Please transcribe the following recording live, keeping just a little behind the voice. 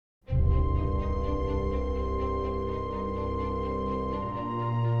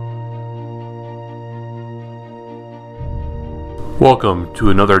Welcome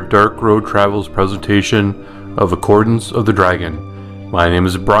to another Dark Road Travels presentation of Accordance of the Dragon. My name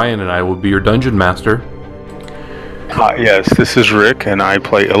is Brian and I will be your dungeon master. Yes, this is Rick and I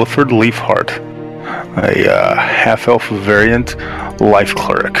play Illiford Leafheart, a half-elf variant life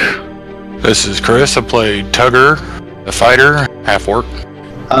cleric. This is Chris, I play Tugger, a fighter, half-orc.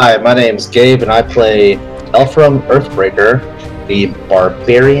 Hi, my name's Gabe and I play Elfram Earthbreaker, the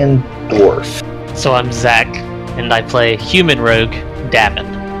barbarian dwarf. So I'm Zach, and I play Human Rogue, Davin.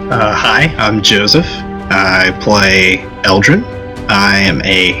 Hi, I'm Joseph. I play Eldrin. I am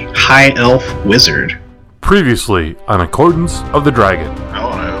a high elf wizard. Previously on Accordance of the Dragon. I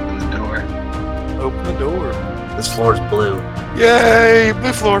want to open the door. Open the door. This floor's blue. Yay,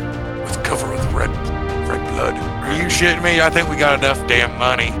 blue floor. With cover with red blood. Are you shitting me? I think we got enough damn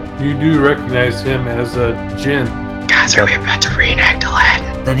money. You do recognize him as a djinn. Guys, are we about to reenact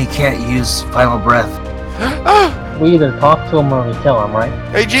Aladdin? Then he can't use final breath. We either talk to him or we kill him, right?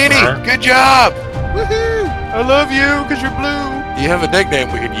 Hey, Jenny, good job. Woohoo. I love you because you're blue. You have a nickname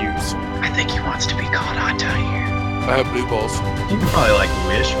we could use. I think he wants to be called Altair. I have blue balls. You can probably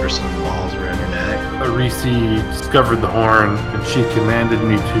wish for some balls around your neck. Arisi discovered the horn and she commanded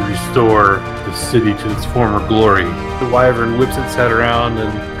me to restore the city to its former glory. The wyvern whips its head around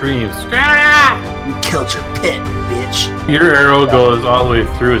and screams, You killed your pit, bitch. Your arrow goes all the way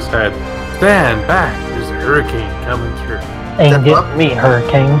through his head. Stand back, there's a hurricane coming through. Ain't get me,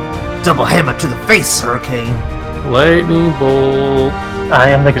 Hurricane. Double hammer to the face, Hurricane. Lightning bolt. I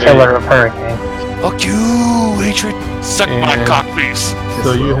am the killer of Hurricane. Fuck you, hatred. Suck my And- cock piece.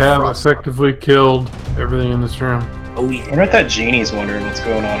 So you have effectively killed everything in this room. Oh yeah. I wonder if that genie's wondering what's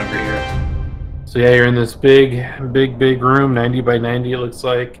going on over here. So yeah, you're in this big room, 90 by 90 it looks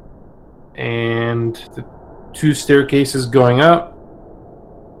like. And the two staircases going up.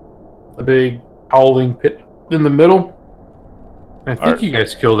 A big howling pit in the middle. I think you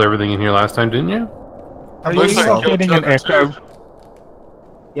guys killed everything in here last time, didn't you? I Looks believe like so. killed Tugger, too.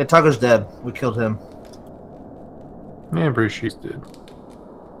 Yeah, Tugger's dead. We killed him. Yeah, Bruce she's dead.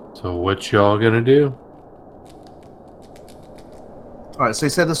 So what y'all gonna do? Alright, so you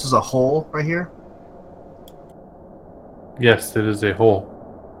said this was a hole right here? Yes, it is a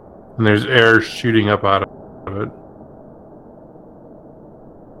hole. And there's air shooting up out of it.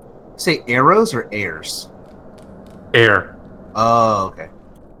 Say arrows or airs? Air. Oh, okay.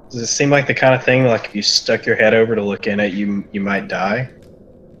 Does it seem like the kind of thing if you stuck your head over to look in it, you might die?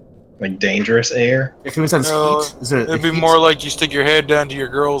 Like dangerous air? If it was on No, heat, is it It'd be heat? more like you stick your head down to your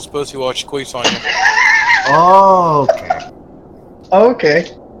girl's pussy while she queefs on you. Oh, okay.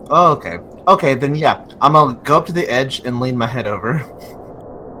 Okay. Oh, okay. Okay, then yeah. I'm gonna go up to the edge and lean my head over.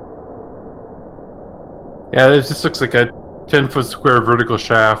 Yeah, this just looks like a 10-foot square vertical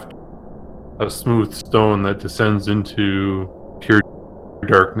shaft of smooth stone that descends into pure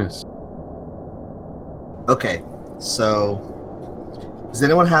darkness. Okay, so does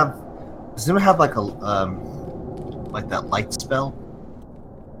anyone have like a like that light spell?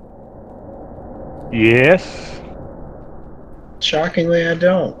 Yes. Shockingly, I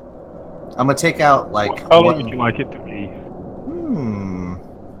don't. I'm gonna take out like What color one- would you like it to be?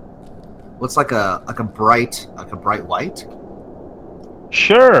 What's like a bright white?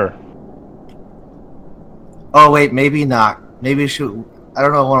 Sure. Oh wait, maybe not. Maybe should I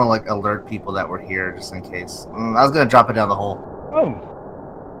don't know. I want to alert people that we're here just in case. I was gonna drop it down the hole. Oh,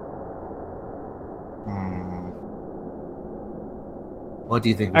 What do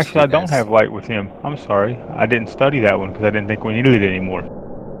you think? we should actually, I do, don't guys? have light with him. I'm sorry. I didn't study that one because I didn't think we needed it anymore.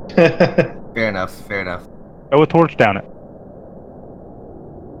 Fair enough. Fair enough. Throw a torch down it.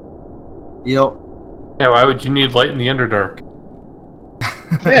 You know, Yeah, why would you need light in the Underdark?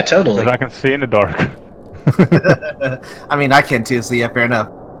 Yeah, totally. Because I can see in the dark. I mean, I can too. So yeah, fair enough.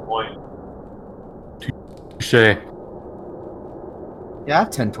 Touche. Yeah, I have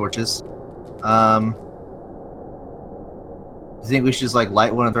 10 torches. You think we should just light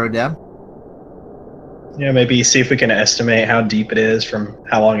one and throw it down? Yeah, maybe see if we can estimate how deep it is from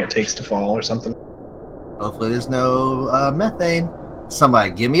how long it takes to fall or something. Hopefully, there's no methane.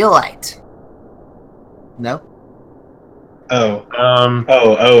 Somebody, give me a light. No Oh, Um,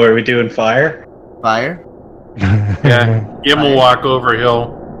 are we doing fire? fire. yeah, Gim will walk over.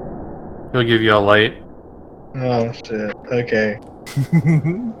 He'll give you a light. Oh shit. Okay.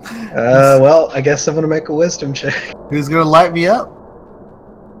 Well, I guess I'm gonna make a wisdom check Who's gonna light me up?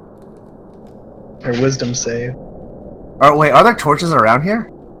 or wisdom save. Oh wait, are there torches around here?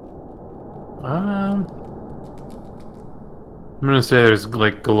 I'm gonna say there's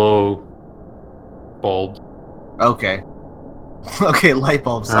glow bulbs. Okay. Okay, light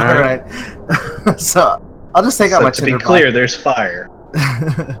bulbs. All All right. So I'll just take out So my to be tinderbox. clear, there's fire.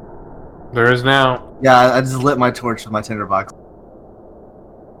 There is now. Yeah, I just lit my torch with my tinderbox.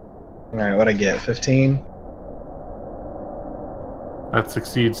 All right, what I get? 15. That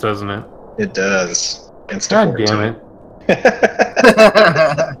succeeds, doesn't it? It does. Insta God damn it.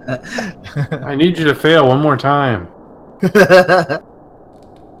 I need you to fail one more time.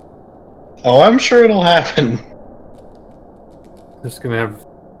 Oh, I'm sure it'll happen. Just gonna have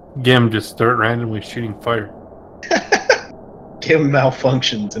Gim just start randomly shooting fire. Kim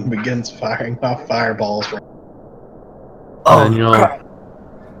malfunctions and begins firing off fireballs. Oh, And you'll- crap.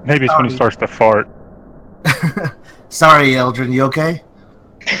 Maybe it's when he starts to fart. Sorry, Eldrin, you okay?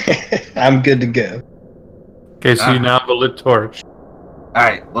 I'm good to go. Okay, so you now have a lit torch.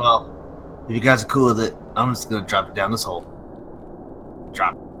 Alright, well, if you guys are cool with it, I'm just gonna drop it down this hole.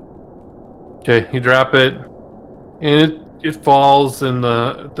 Drop. Okay, you drop it, and it falls in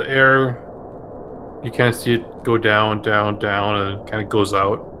the air. You kind of see it go down, down, down, and it kind of goes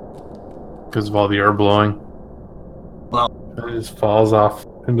out because of all the air blowing. Well, it just falls off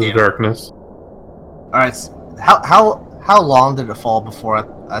into the darkness. Alright, how long did it fall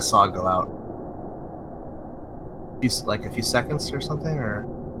before I saw it go out? Like a few seconds or something, or?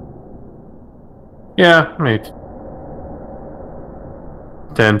 Yeah, maybe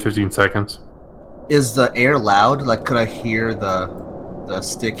 10, 15 seconds. Is the air loud? Like, could I hear the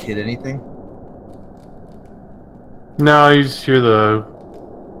stick hit anything? No, you just hear the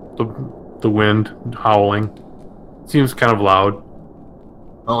wind howling. Seems kind of loud.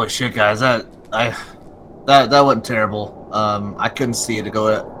 Holy shit, guys! That went terrible. I couldn't see it to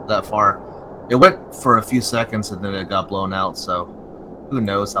go that far. It went for a few seconds and then it got blown out. So, who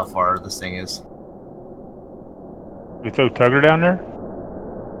knows how far this thing is? We throw Tugger down there?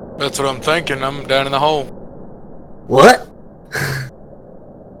 That's what I'm thinking. I'm down in the hole. What?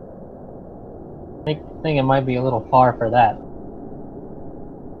 I think it might be a little far for that.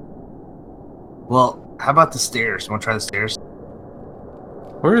 Well, how about the stairs? You want to try the stairs?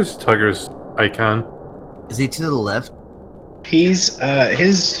 Where is Tugger's icon? Is he to the left? He's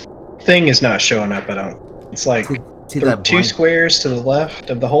his thing is not showing up. I don't. It's like To there are that two blank, squares to the left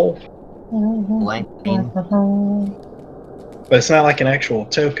of the hole, blank pane? but it's not like an actual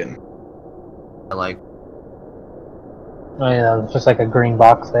token. I like. Oh yeah, it's just like a green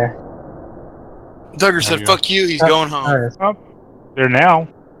box there. Tugger said, "Fuck you." He's going home. There it is. Oh, there now.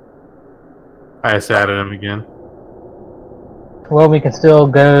 I just added him again. Well, we can still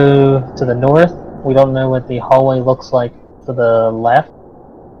go to the north. We don't know what the hallway looks like to the left.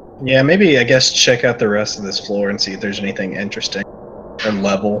 Yeah, maybe I guess check out the rest of this floor and see if there's anything interesting or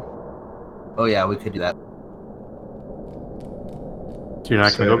level. Oh yeah, we could do that. So you're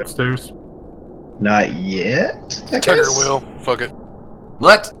not going to So- go upstairs? Not yet. I Tugger guess. will. Fuck it.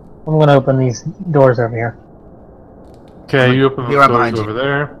 What? I'm gonna open these doors over here. Okay, you open Be the right doors behind you. over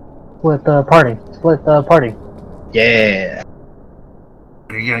there. Split the party. Split the party. Yeah.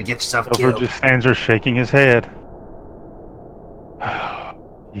 You're gonna get yourself Silver killed. just stands there shaking his head.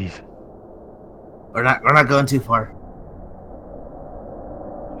 Jeez. We're not going too far.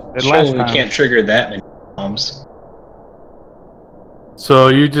 Said Surely last we time. can't trigger that many bombs. So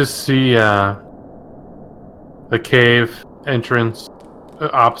you just see a cave entrance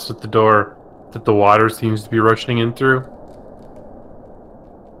opposite the door that the water seems to be rushing in through.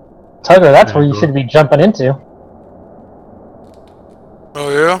 Tugger, that's where Yeah, you should be jumping into. Oh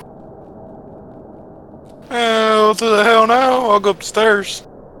yeah. Hell to the hell now! I'll go up the stairs.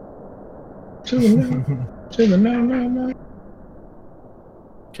 To the no, to the no.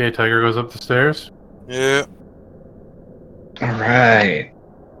 Okay, Tiger goes up the stairs. Yeah. All right.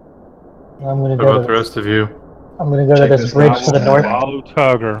 I'm gonna What go about to the rest of you? I'm gonna go to Check this this bridge out. to the north. Follow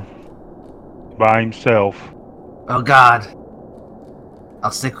Tugger by himself. Oh God.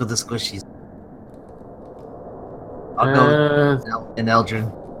 I'll stick with the squishies. I'll go in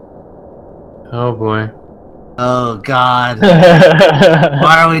Eldrin. Oh boy. Oh God.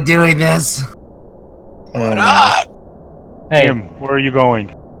 Why are we doing this? Ah! Hey, Jim, where are you going?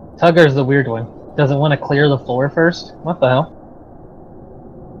 Tugger's the weird one. Doesn't want to clear the floor first? What the hell?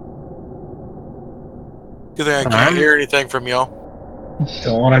 Good thing I can't hear anything from y'all.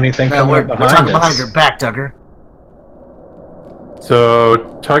 Don't want anything No, coming we're up talking behind behind us. your back, Tugger.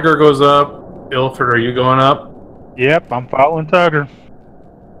 So Tugger goes up. Ilford, are you going up? Yep, I'm following Tugger.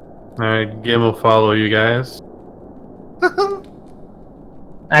 Alright, Gim will follow you guys.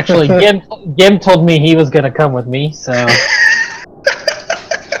 Actually, Gim told me he was gonna come with me, so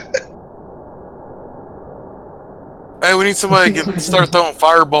Hey, we need somebody to start throwing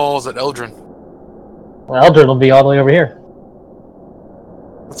fireballs at Eldrin. well, Eldrin will be all the way over here.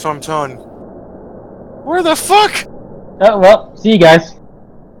 That's what I'm telling you. Where the fuck? Oh, well, see you guys.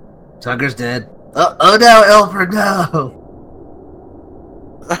 Tugger's dead. Oh no, Alfred, no!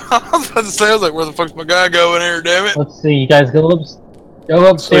 I was about to say, I was like, where the fuck's my guy going here, damn it? Let's see, you guys go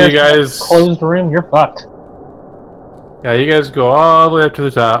upstairs. So you guys- closed room. You're fucked. Yeah, you guys go all the way up to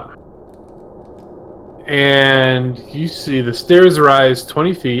the top. And you see the stairs rise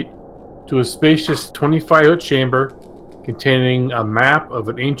 20 feet to a spacious 25-foot chamber containing a map of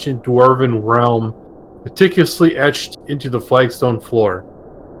an ancient dwarven realm meticulously etched into the flagstone floor.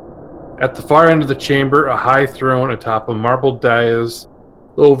 At the far end of the chamber, a high throne atop a marble dais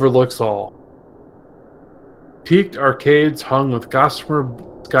overlooks all. Peaked arcades hung with gossamer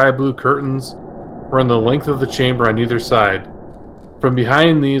sky blue curtains run the length of the chamber on either side. From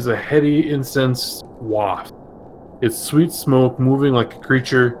behind these, a heady incense waft, its sweet smoke moving like a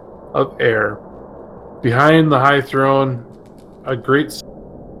creature of air. Behind the high throne, a great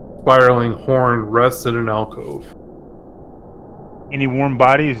spiraling horn rests in an alcove. Any warm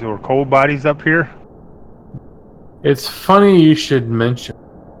bodies or cold bodies up here? It's funny you should mention.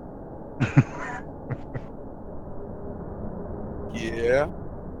 Yeah.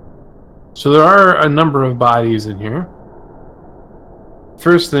 So there are a number of bodies in here.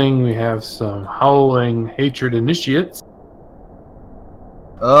 First thing, we have some howling hatred initiates.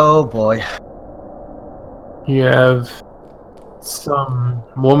 Oh boy. You have some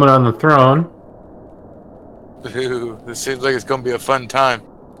woman on the throne. Ooh, this seems like it's gonna be a fun time.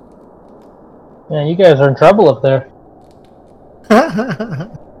 Yeah, you guys are in trouble up there.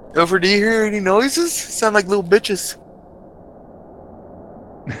 Over, do you hear any noises? Sound like little bitches.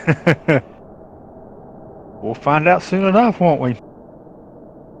 We'll find out soon enough, won't we?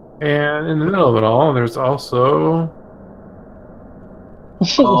 And in the middle of it all, there's also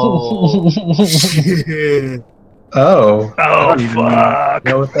Oh, shit. Oh. I Oh, don't even fuck.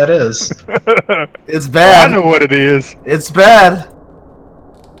 know what that is. It's I bad. know what it is. It's bad.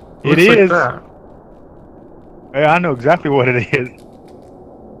 It looks like is. that. Yeah, I know exactly what it is.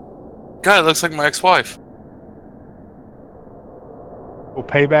 God, it looks like my ex-wife. Well,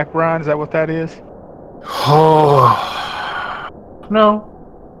 payback, Ryan, is that what that is? Oh no!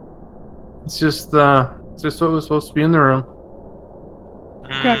 It's just what was supposed to be in the room.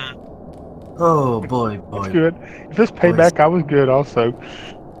 Mm, Oh boy, That's boy, good. If it's payback, I was good also.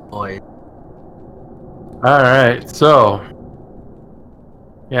 boy. All right, so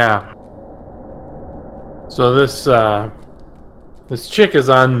yeah. So this chick is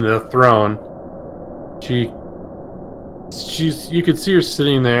on the throne. She's you can see her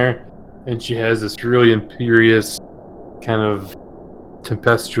sitting there, and she has this really imperious, kind of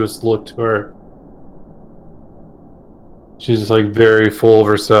tempestuous look to her. She's like very full of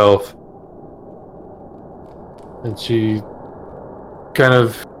herself, and she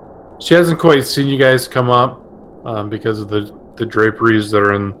hasn't quite seen you guys come up because of the draperies that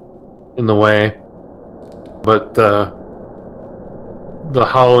are in the way. But the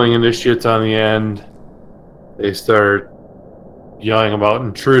howling initiates on the end, they start yelling about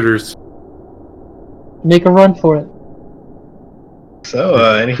intruders. Make a run for it. So,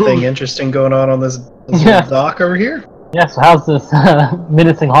 anything interesting going on this Yeah. dock over here? Yeah, so how's this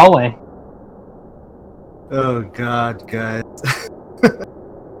menacing hallway? Oh god, guys.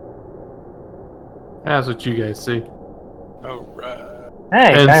 That's what you guys see. alright.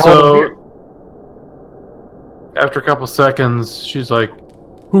 Hey, And can I hold a so, beer? after a couple seconds, she's like,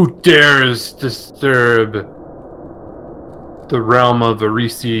 "Who dares disturb the realm of the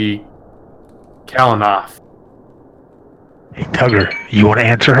Risi Kalanoth?" Hey, Tugger, you want to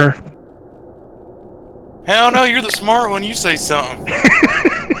answer her? Hell no, you're the smart one. You say something.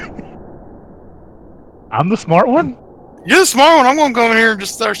 I'm the smart one? You're the smart one. I'm gonna go in here and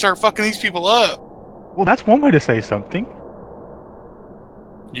just start fucking these people up. Well, that's one way to say something.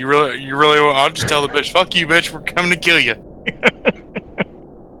 You really want? I'll just tell the bitch, "Fuck you, bitch. We're coming to kill you."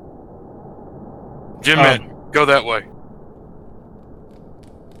 Jim, go that way.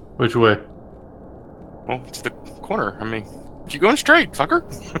 Which way? Well, to the corner. I mean, keep going straight, fucker.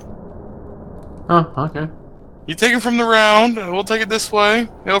 Oh, okay. You take it from the round. We'll take it this way.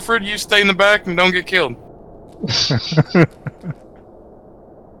 Alfred, you stay in the back and don't get killed.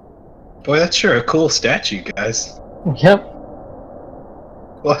 Boy, that's sure a cool statue, guys. Yep.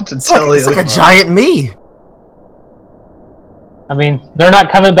 We'll have to It's like, tell it's you. like a giant me. I mean, they're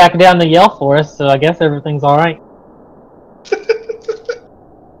not coming back down to yell for us, so I guess everything's alright.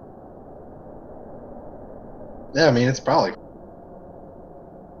 Yeah, I mean, it's probably.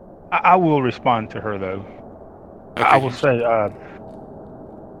 I will respond to her, though. I will say,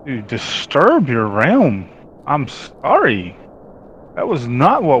 to disturb your realm. I'm sorry. That was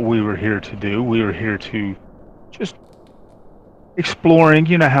not what we were here to do. We were here to just exploring.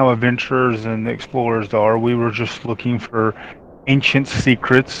 You know how adventurers and explorers are. We were just looking for ancient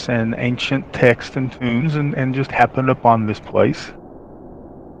secrets and ancient texts and tunes, and just happened upon this place.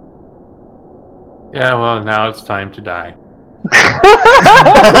 Yeah, well, now it's time to die.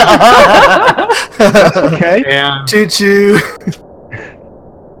 Okay. And Choo choo.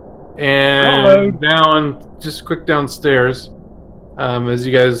 and down, just quick downstairs, as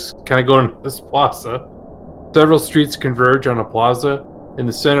you guys kind of go into this plaza, several streets converge on a plaza, in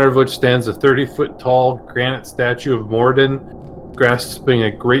the center of which stands a 30-foot tall granite statue of Morden, grasping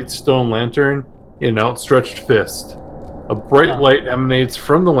a great stone lantern in an outstretched fist. A bright light emanates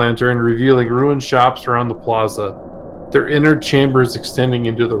from the lantern, revealing ruined shops around the plaza, their inner chambers extending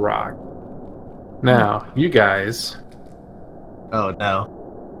into the rock. Now, you guys... Oh no.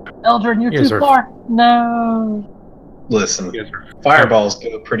 Eldrin, you're Yes, too sir. far. No. Listen, You guys are fireballs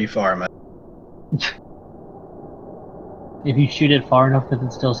go pretty far, man. If you shoot it far enough, does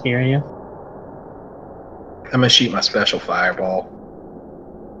it still scare you? I'm gonna shoot my special fireball.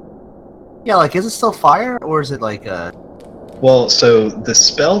 Yeah, like, is it still fire or is it like Well, so the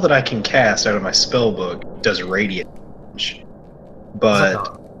spell that I can cast out of my spell book does radiant damage,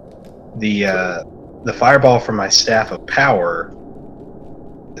 but the fireball from my staff of power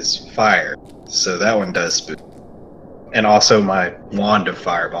is fire, so that one does spook. And also my wand of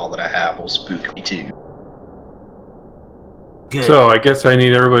fireball that I have will spook me too. good? So, I guess I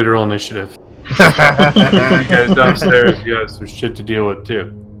need everybody to roll initiative. You guys downstairs, you have some shit to deal with,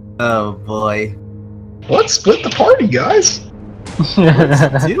 too. Oh boy. Let's split the party, guys.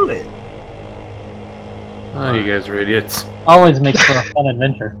 Let's do it. Oh, you guys are idiots. Always makes for a fun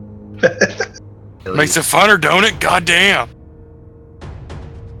adventure. Makes it funner, don't it? Goddamn.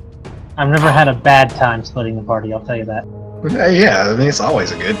 I've never had a bad time splitting the party, I'll tell you that. Yeah, I mean it's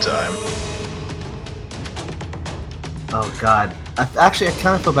always a good time. Oh god. Actually, I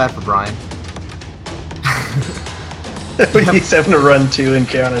kind of feel bad for Brian. He's having to run 2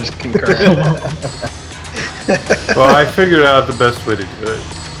 encounters concurrently. Well, I figured out the best way to do it.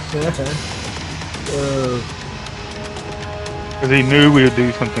 Because he knew we would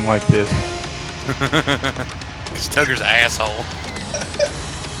do something like this. It's Tugger's asshole.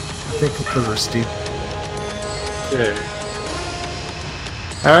 I think because we're stupid. Okay.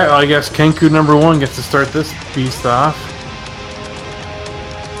 Alright, well, I guess Kenku number 1 gets to start this beast off.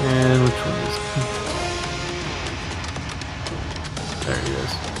 And which one is it? There he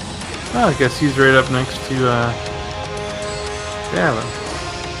is. Oh, I guess he's right up next to, Davin.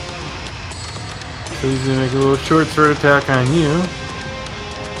 So he's gonna make a little short sword attack on you.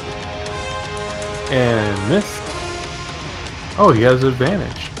 And miss. Oh, he has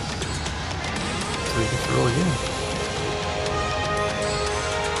advantage. So he gets to roll again.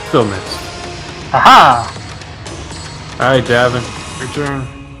 Still missed. Aha! Alright, Davin, your turn.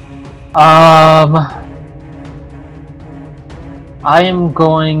 I am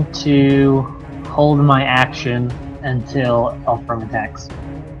going to hold my action until Elfram attacks.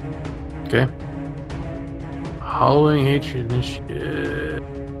 Okay. Halloween Hatred Initiative.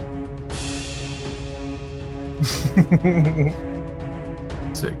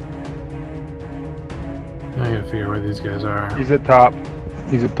 Sick. Now I gotta figure out where these guys are. He's at top.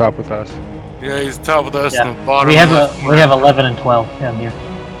 He's at top with us. Yeah, he's top with us Yeah. and the bottom. We have left. we have 11 and 12 down here.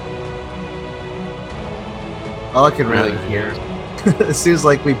 All I can really hear. It seems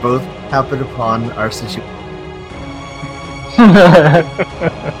like we both happened upon our situation.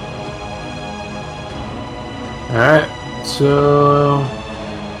 Alright, so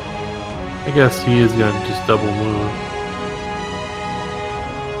I guess he is gonna just double move.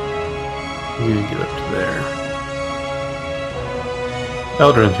 He's gonna get up to there.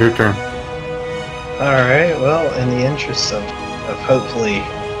 Eldrin, your turn. Alright, well, in the interest of hopefully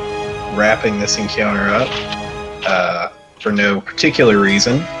wrapping this encounter up, for no particular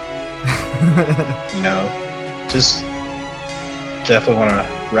reason, just definitely want to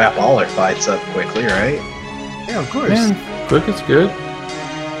wrap all our fights up quickly, right? Yeah, of course. Man, quick is good.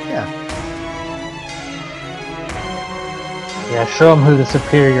 Yeah, show them who the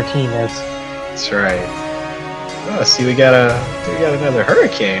superior team is. That's right. Oh, see, we got another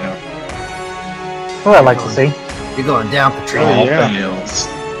hurricane. What I'd like to see. You're going down, Patrina. All yeah. fails.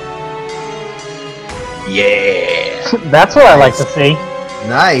 Yeah. That's what I like to see.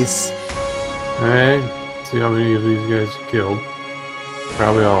 Nice. Alright, see how many of these guys you killed.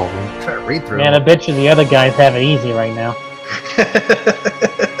 Probably all of them. Try to read through. Man, I bet you the other guys have it easy right now.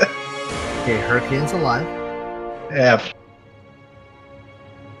 Okay, Hurricane's alive. Yeah,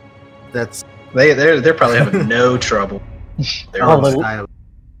 That's they're probably having no trouble. They Oh, were, the-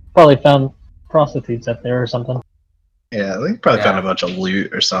 Probably found prostitutes up there or something. yeah, they probably found Yeah. a bunch of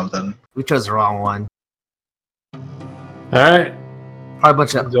loot or something. We chose the wrong one. All right. Probably a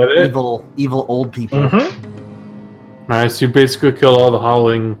bunch of Is that it? evil old people. Mm-hmm. All right. So you basically kill all the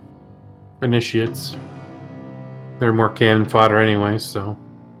howling initiates. They're more cannon fodder anyway. So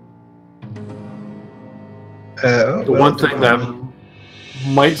the one thing that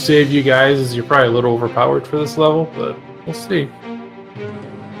might save you guys is you're probably a little overpowered for this level, but we'll see.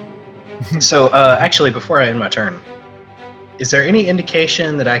 So, actually, before I end my turn, is there any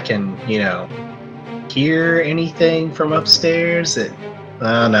indication that I can, hear anything from upstairs?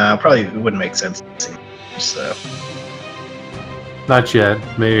 No, probably it wouldn't make sense. So, Not yet.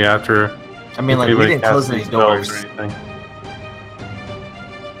 Maybe after. I mean, like, we anybody didn't close casts any any spells doors. or anything.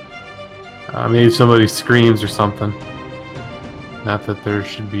 Maybe somebody screams or something. Not that there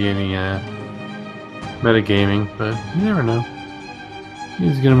should be any metagaming, but you never know.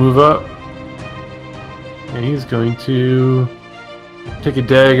 He's gonna move up, and he's going to take a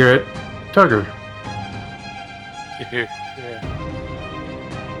dagger at Tugger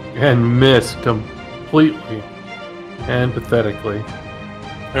and miss completely and pathetically.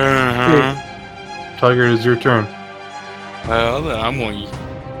 Uh-huh. Tugger, it is your turn. Well, then I'm going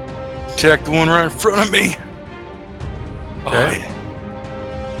to check the one right in front of me. Okay.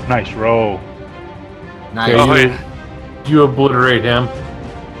 Nice roll. Nice. Oh, you, yeah. you obliterate him.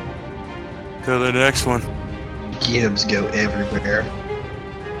 Go to the next one. Gibbs go everywhere.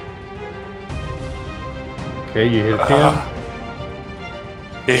 Okay, you hit him.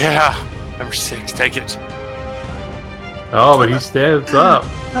 Yeah. Number 6. Take it. Oh, but he stands up.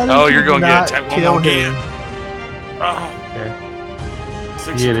 Oh, you're going to get attacked one kill more him. again. Oh. Okay.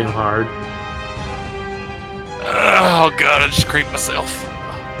 6. You hit him hard. Oh, God. I just creeped myself.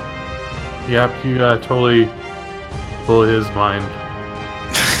 Yep, you totally blew his mind.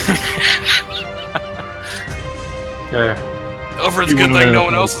 Okay. Over it's a You good wanna- thing no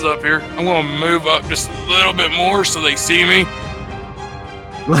one else is up here. I'm going to move up just a little bit more so they see me.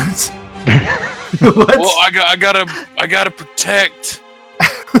 What? What? Well, I gotta protect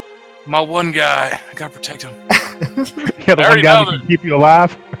my one guy. I gotta protect him. Yeah, the I one already guy know that can keep you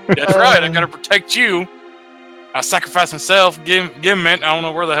alive. That's right. I gotta protect you. I sacrifice myself. Give him it. I don't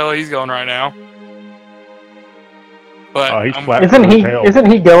know where the hell he's going right now. But Oh, he's I'm- flat.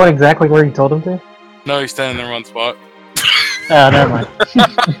 Isn't he going exactly where you told him to? No, he's standing in the one spot. Oh, never mind.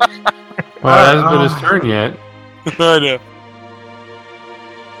 Well, it hasn't been his turn yet. I know.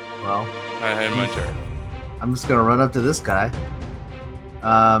 Well, I had my turn. I'm just gonna run up to this guy.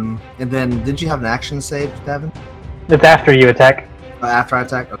 And then, did you have an action save, Devin? It's after you attack. After I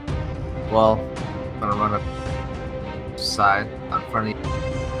attack? Okay. Well, I'm gonna run up side in front of you.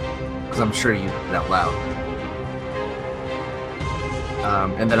 Because I'm sure you did that loud.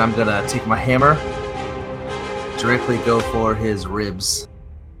 And then I'm gonna take my hammer, directly go for his ribs.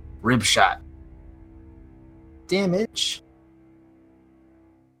 Rib shot. Damage.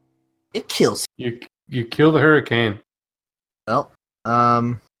 It kills. You kill the hurricane. Well,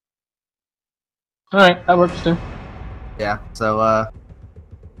 Alright, that works too. yeah, so,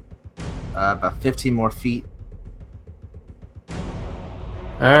 about 15 more feet.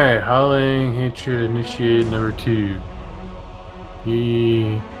 Alright, Howling Hatred Initiate number 2. He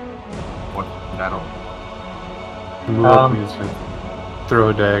More battle. move up and he's gonna throw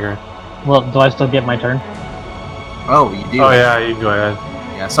a dagger. Well, do I still get my turn? Oh, you do? Oh yeah, you go ahead.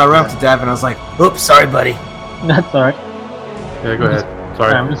 Yeah, so I ran up to Devin and I was like, oops, sorry, buddy. That's alright. Yeah, go ahead.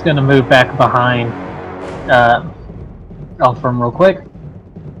 Sorry. I'm just gonna move back behind Elfram real quick.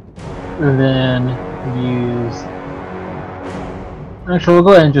 Then use... Actually, we'll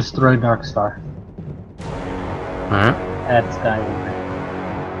go ahead and just throw Dark Star Alright. at Skywalker.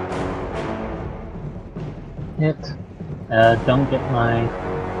 Hit. Don't get my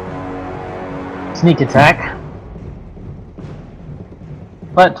sneak attack.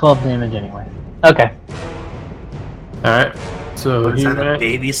 But 12 damage anyway. Okay. Alright. So What is he that, a went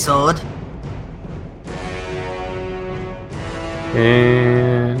baby sword?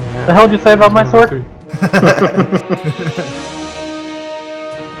 and What the hell did you say about my sword?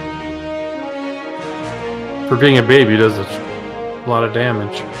 For being a baby, does a lot of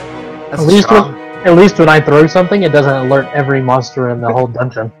damage. That's At least when I throw something, it doesn't alert every monster in the whole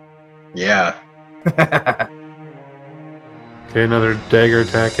dungeon. Yeah. Okay, another dagger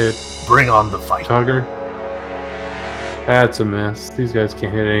attack at Bring on the fight. Tugger. That's a miss. These guys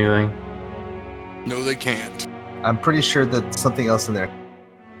can't hit anything. No, they can't. I'm pretty sure that something else in there.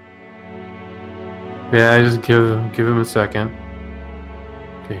 Yeah, I just give him a second.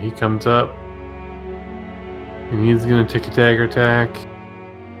 Okay, he comes up. And he's gonna take a dagger attack.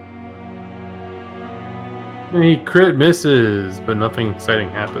 And he crit misses, but nothing exciting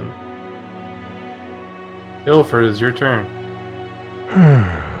happened. Ilford, it's your turn.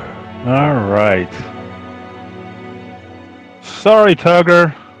 All right. Sorry,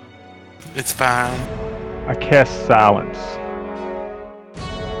 Tugger. It's fine. I cast silence.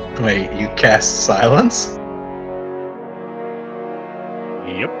 Wait, you cast silence?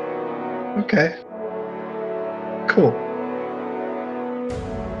 Yep. Okay. Cool.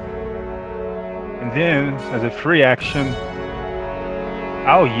 And then, as a free action,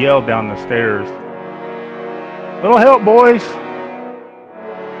 I'll yell down the stairs. Little help, boys! Did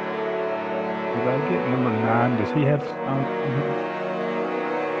I get number 9? Does he have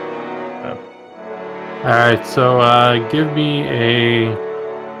Alright, so give me a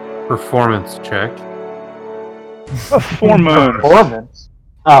performance check. Performance?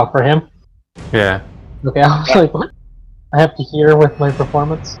 Oh, for him? Yeah. Okay, I was like, what? I have to hear with my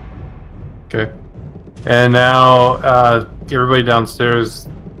performance? Okay. And now, everybody downstairs,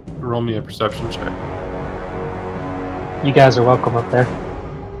 roll me a perception check. You guys are welcome up there.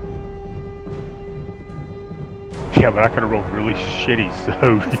 Yeah, but I could have rolled really shitty,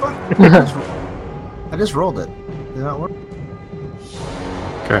 so... I just rolled it. Did that work?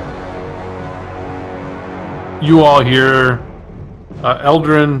 Okay. You all hear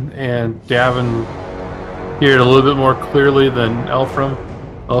Eldrin and Davin hear it a little bit more clearly than Elfram.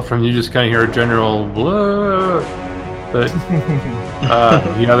 Elfram, you just kind of hear a general blah, but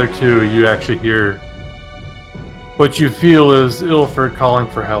the other two, you actually hear what you feel is Ilford calling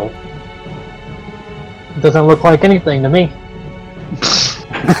for help. It doesn't look like anything to me.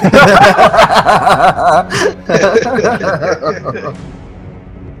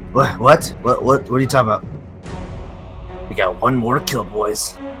 What are you talking about? We got one more kill,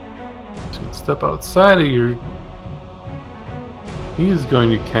 boys. So step outside of your... He is going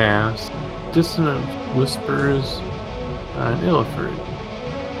to cast Dissonant Whispers on Ilford.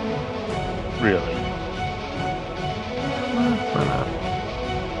 Really? Why not?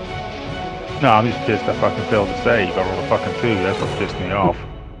 No, I'm just pissed I fucking failed to save. I rolled a fucking 2. That's what pissed me off.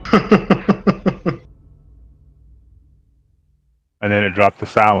 And then it dropped the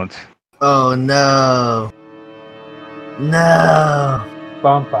silence. Oh no. No.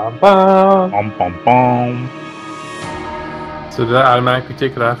 Bum, bum, bum. Bum, bum, bum. So did that automatically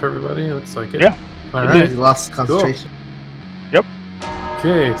take it off everybody? It looks like it. Yeah. All He right. lost concentration.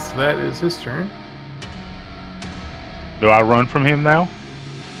 Okay, so that is his turn. Do I run from him now?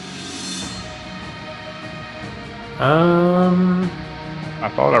 I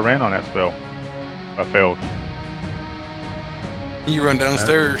thought I ran on that spell. I failed. You run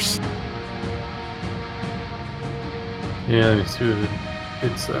downstairs. Yeah, let me see what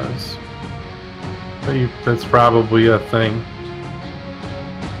it says. That's probably a thing.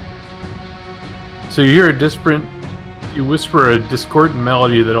 So you hear you whisper a discordant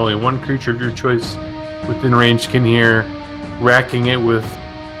melody that only one creature of your choice within range can hear, racking it with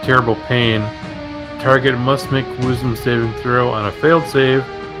terrible pain. Target must make a wisdom saving throw. On a failed save,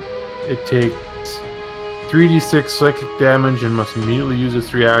 it takes 3d6 psychic damage and must immediately use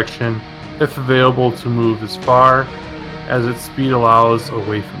its reaction, if available, to move as far as its speed allows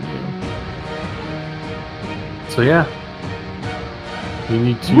away from you. So yeah, you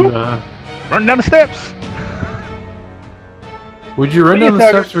need to Run down the steps! Would you run What are down you the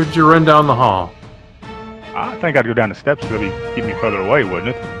talking- steps or would you run down the hall? I think I'd go down the steps because it'd keep me further away, wouldn't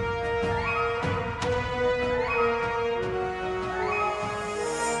it?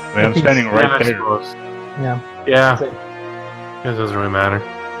 I mean, I'm standing Yeah, right I there. suppose. Yeah. Yeah. It doesn't really matter.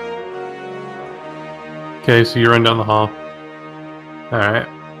 Okay, so you run down the hall. Alright.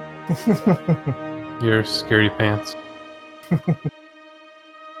 You're scaredy pants.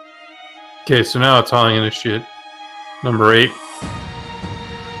 Okay, so now it's hauling into shit. Number 8.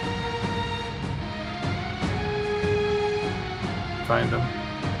 Find him.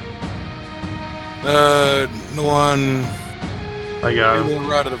 The one I got to him. the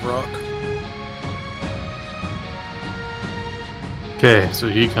right of the rock. Okay, so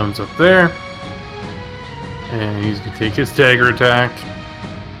he comes up there. And he's gonna take his dagger attack.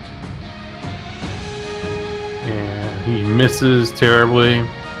 And he misses terribly.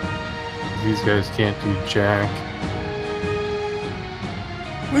 These guys can't do jack.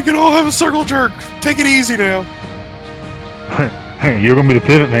 We can all have a circle jerk. Take it easy now. Hey, you're gonna be the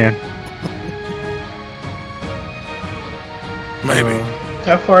pivot man. Maybe.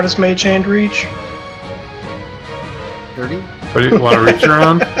 How far does Mage Hand reach? 30? But you want to reach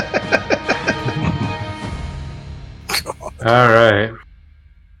around? Alright.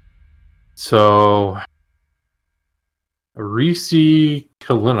 So Reese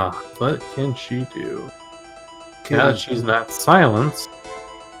Kalina. What can she do? Now that she's not silenced.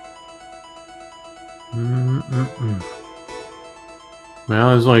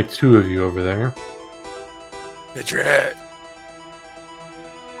 Well, there's only 2 of you over there. That's right.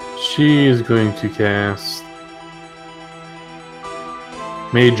 She is going to cast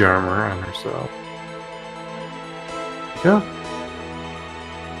Mage Armor on herself. There you go.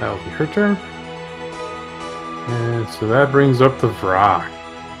 That will be her turn. And so that brings up the Vrock.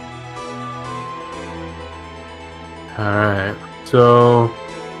 Alright, so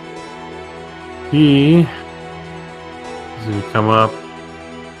he is going to come up.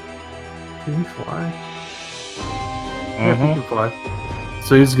 Can he fly? Yeah, he can fly.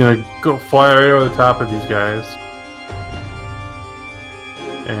 So he's going to go fly right over the top of these guys.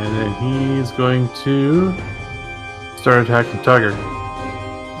 And then he's going to start attacking Tugger.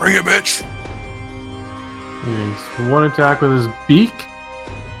 Bring it, bitch. He makes 1 attack with his beak.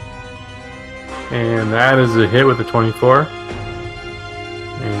 And that is a hit with a 24.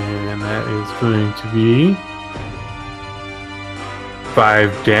 And that is going to be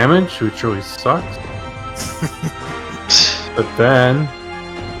 5 damage, which always sucks. But then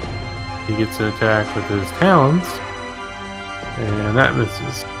he gets an attack with his talons. And that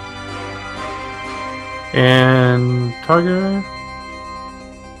misses. And Tugger,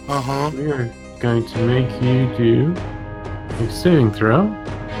 we are going to make you do a saving throw.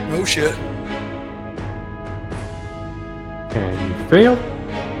 Oh shit. And you failed.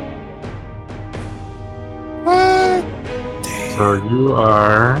 What? So you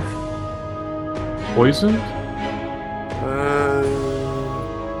are poisoned.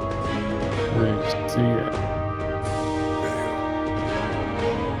 Let's see it.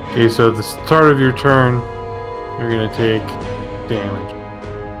 Okay, so at the start of your turn, you're gonna take damage.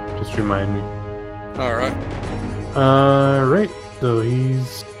 Just remind me. Alright. Right. So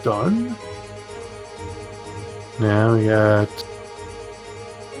he's done. Now we got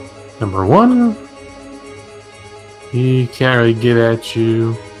number 1. He can't really get at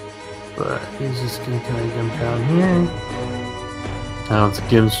you, but he's just gonna kind of come down here. Now it's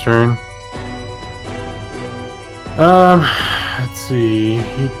Gim's turn. Let's see.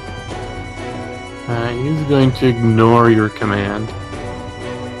 He's going to ignore your command.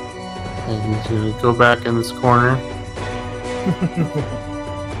 And he's going to go back in this corner.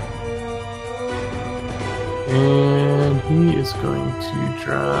 And he is going to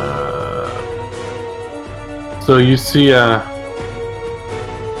drop. So you see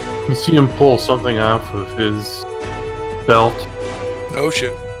him pull something off of his belt. Oh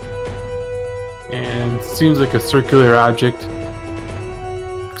shit. And it seems like a circular object.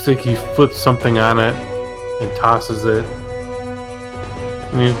 Looks like he flips something on it and tosses it.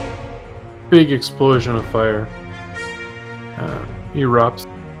 And a big explosion of fire erupts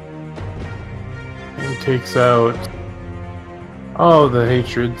and takes out all of the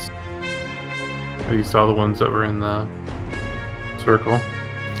hatreds. At least all the ones that were in the circle.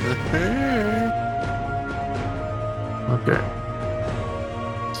 Okay.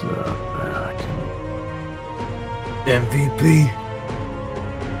 So I can... MVP.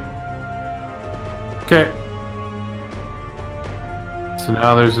 Okay. So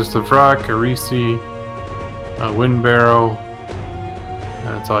now there's just a Vrock, a Reese, a Wind Barrow.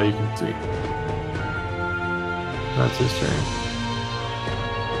 That's all you can see. That's his turn.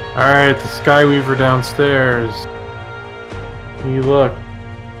 Alright, the Skyweaver downstairs. He looked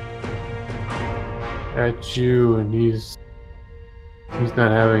at you and he's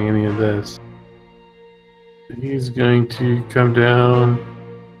not having any of this. He's going to come down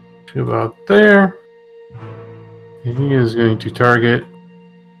to about there. And he is going to target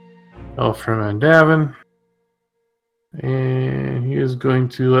Elfram and Davin. And he is going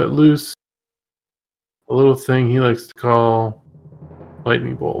to let loose a little thing he likes to call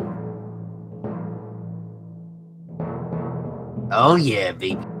Lightning Bolt. Oh yeah,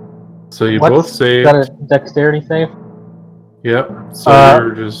 baby. So you both save. Is that a dexterity save? Yep. So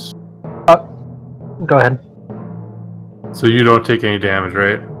you're just. Go ahead. So you don't take any damage,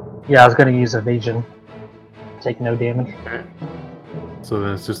 right? Yeah, I was going to use evasion. Take no damage. Okay. So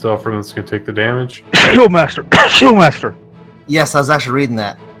then it's just Elfram that's going to take the damage. Shieldmaster! Shieldmaster! Yes, I was actually reading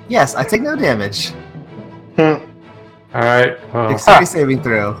that. Yes, I take no damage. Alright. Well, Dexterity saving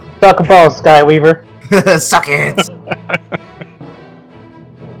throw. Suck a ball, Skyweaver. Suck it!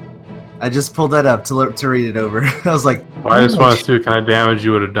 I just pulled that up to read it over. I was like, well, I just want to see what kind of damage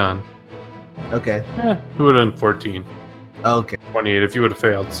you would have done. okay. You would have done 14. Okay. 28 if you would have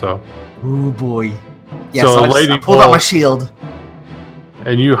failed, so. Ooh boy. Yeah, So so, a I lightning pulled out my bolt. shield.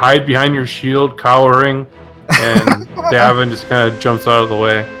 And you hide behind your shield, cowering, And Davin just kind of jumps out of the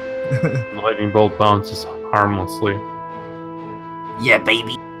way. And the lightning bolt bounces harmlessly. Yeah,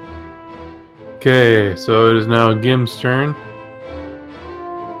 baby. Okay, so it is now Gim's turn.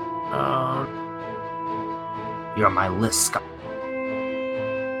 You're on my list, Scott.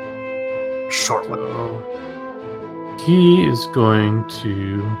 Short one. So he is going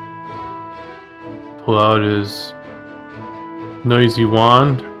to pull out his noisy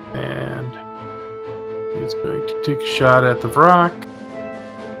wand and he's going to take a shot at the Vrock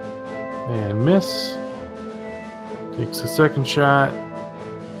and miss. Takes a second shot.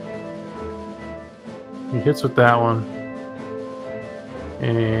 He hits with that one.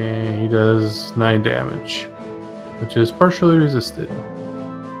 And he does 9 damage, which is partially resisted.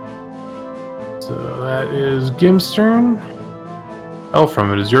 So that is Gim's turn.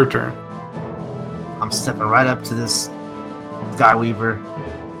 Elfram, it is your turn. I'm stepping right up to this Skyweaver.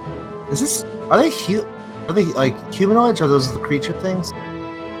 Are they like humanoids or are those the creature things? I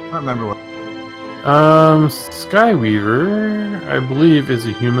don't remember what. Skyweaver, I believe, is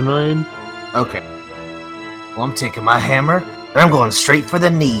a humanoid. Okay. Well, I'm taking my hammer and I'm going straight for the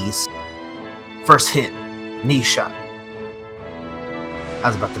knees. First hit, knee shot. I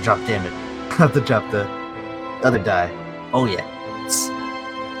was about to drop damage. I have to drop the other die. Oh yeah.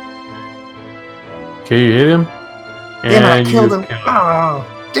 Okay, you hit him. And I killed you him. Oh,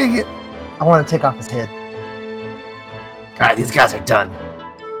 dang it. I want to take off his head. Alright, these guys are done.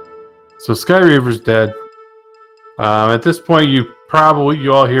 So Skyweaver's dead. At this point, you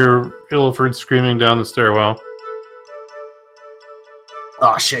all hear Illiford screaming down the stairwell.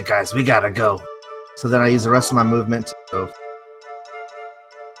 Oh shit, guys, we gotta go. So then I use the rest of my movement to go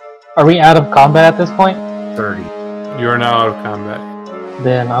Are we out of combat at this point? 30. You are now out of combat.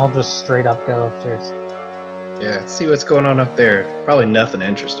 Then I'll just straight up go upstairs. Yeah, see what's going on up there. Probably nothing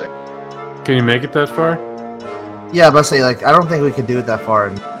interesting. Can you make it that far? Yeah, but say I don't think we could do it that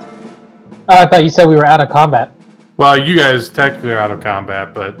far. Oh, I thought you said we were out of combat. Well, you guys technically are out of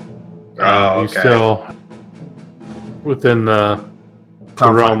combat, but you're still within the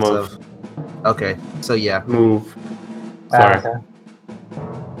realm of Okay, so yeah. move. Sorry. Okay.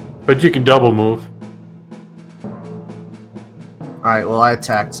 But you can double move. Alright, well I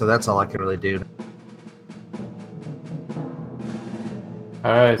attacked, so that's all I can really do.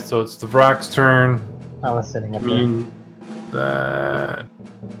 Alright, so it's the Vrock's turn. I was sitting I up there. mean, that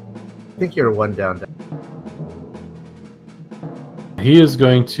I think you're one down. he is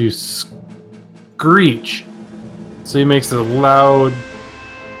going to screech. So he makes a loud,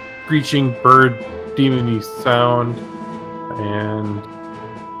 screeching bird demony sound, and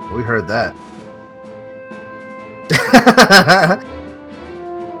We heard that.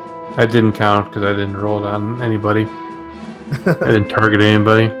 that didn't count because I didn't roll it on anybody. I didn't target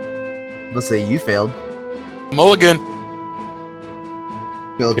anybody. Let's say you failed. Mulligan.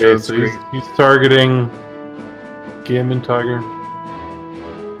 Failed Okay, your so screen. he's targeting Gim and Tugger.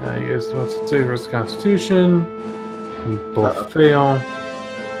 You guys want to save his Constitution. You both fail.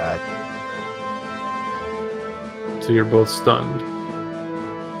 So you're both stunned.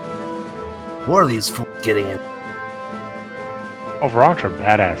 What are these fools getting in? Oh, Vrocks are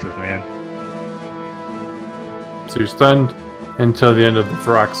badasses, man. So you're stunned until the end of the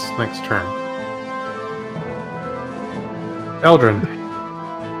Vrock's next turn. Eldrin.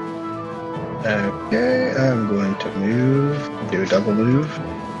 Okay, I'm going to move. Do a double move.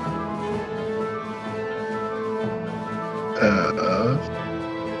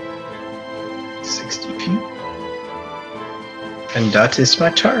 60 feet. And that is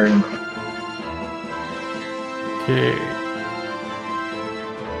my turn. Okay.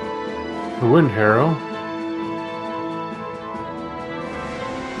 The Wind Harrow.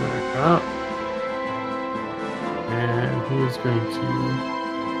 Back up. And he is going to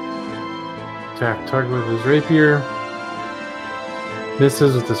attack Tug with his rapier.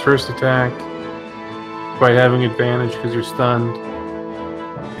 Misses with his first attack. By having advantage because you're stunned.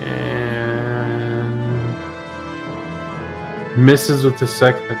 And misses with the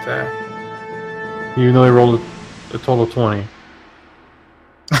second attack. Even though he rolled a total 20.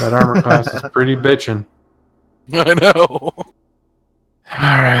 That armor class is pretty bitchin'. I know.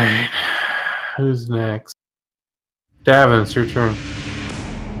 Alright. Who's next? Davin, it's your turn.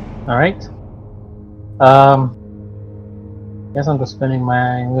 Alright. Guess I'm just spinning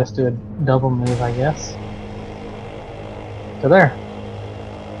my... Let's do a double move, I guess. To there.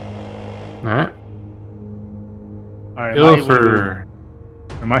 Alright. Alright, Illifer.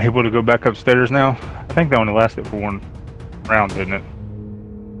 am I able to go back upstairs now? I think that only lasted for one round, didn't it?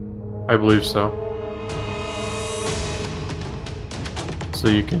 I believe so. So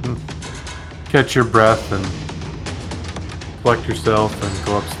you can catch your breath and collect yourself and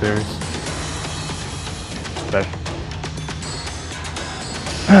go upstairs. Okay.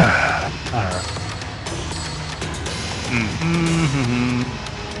 Alright.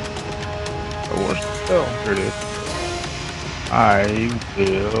 Where's the spell? Here it is. I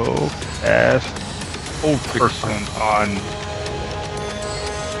will cast Old Person on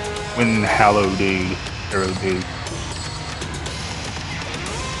Wind Hallow Dude. Arrow Dude.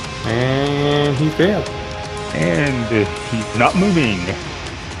 And he failed. And he's not moving.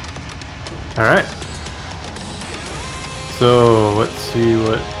 Alright. So, let's see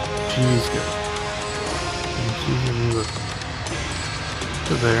what she's got. And she's gonna move up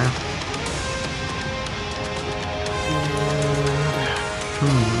to there.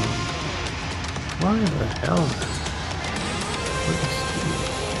 And, why the hell? Let's see.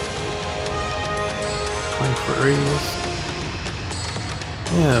 20-foot radius.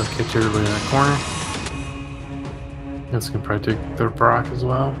 Yeah, I'll catch everybody in that corner. That's gonna probably take the rock as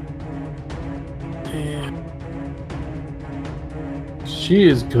well. And she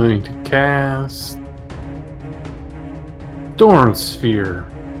is going to cast Storm Sphere.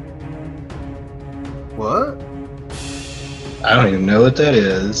 What? I don't even know what that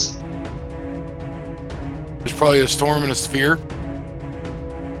is. There's probably a storm and a sphere.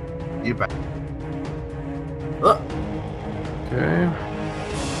 You bet. Okay.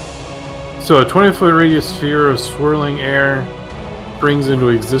 So a 20-foot radius sphere of swirling air springs into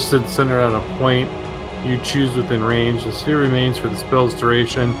existence centered on a point you choose within range. The sphere remains for the spell's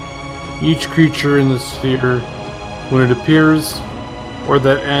duration. Each creature in the sphere, when it appears or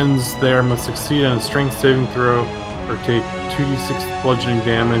that ends there, must succeed on a strength saving throw or take 2d6 bludgeoning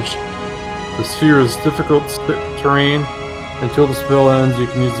damage. The sphere is difficult terrain. Until the spell ends, you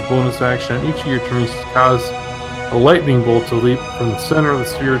can use the bonus action on each of your turns to cause a lightning bolt to leap from the center of the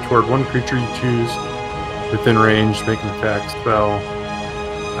sphere toward one creature you choose within range, make an attack spell.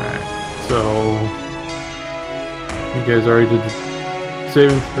 Alright, so you guys already did the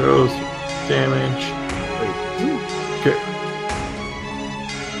saving throws, damage. Okay.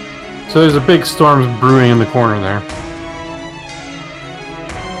 So there's a big storm brewing in the corner there.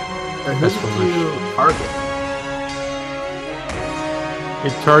 And who did you target?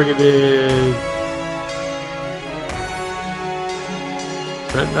 It targeted.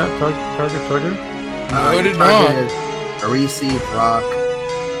 Is that not target? No, it you did not. targeted Arisi, Brock,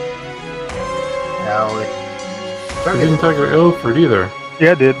 Alec. It didn't target Ilford either.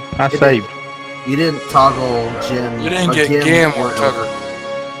 Yeah, I did. I saved. You didn't toggle Jim. You didn't get Gam or Tugger.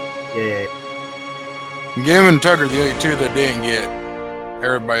 Yeah. Gam and Tugger, the only two that didn't get.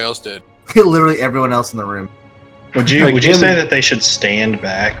 Everybody else did. Literally everyone else in the room. Would you Like say Jim- that they should stand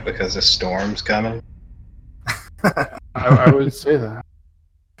back because a storm's coming? I would say that.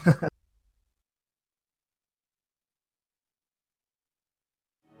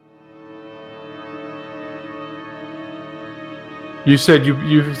 You said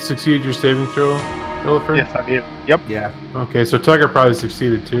you succeeded your saving throw, Ilford? Yes, I did. Yep. Yeah. Okay, so Tugger probably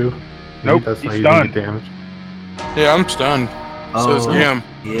succeeded too. Nope, That's why he's you didn't stunned. get damage. Yeah, I'm stunned. So is Oh, Gam.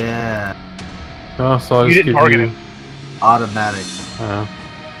 yeah. Oh, so I'll You just didn't give target you. him. Automatic.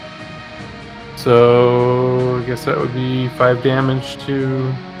 So I guess that would be 5 damage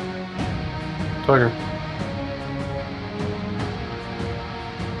to Tugger.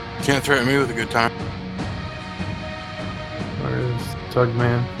 Can't threaten me with a good time. Where is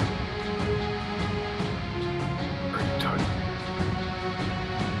Tugman? Where are you, Tug?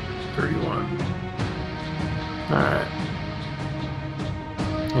 31. Alright.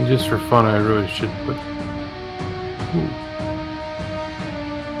 And just for fun, I really should put. Ooh.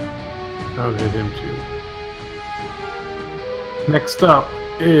 That would hit him too. Next up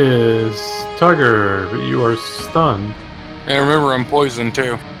is Tugger, but you are stunned. And remember, I'm poisoned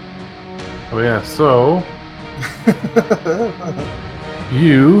too. Oh yeah, so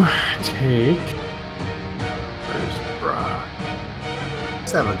you take. Where's Brock?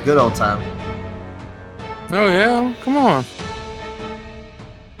 Let's have a good old time. Oh yeah, come on.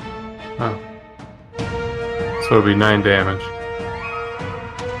 Oh. So it'll be 9 damage.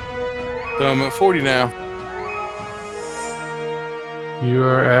 So I'm at 40 now. You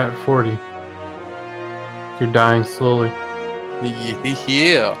are at 40. You're dying slowly.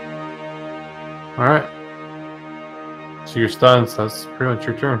 Yeah. Alright. So you're stunned, so that's pretty much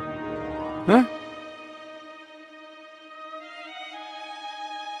your turn. Huh?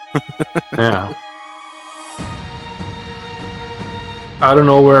 Yeah. I don't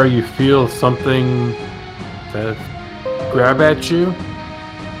know where you feel something that grab at you,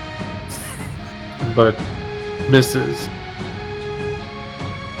 but misses.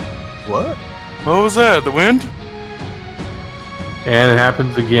 What? What was that? The wind? And it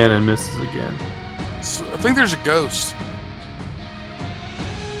happens again and misses again. I think there's a ghost.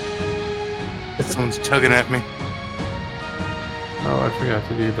 Someone's tugging at me. Oh, I forgot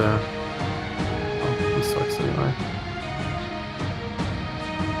to do the... Oh, this sucks anyway.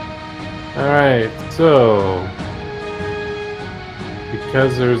 Alright, so...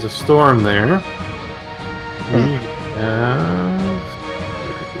 Because there's a storm there, we have...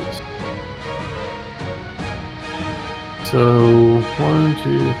 So, 1,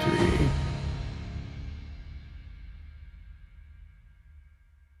 2, 3...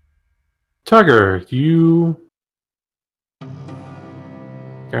 Tugger, you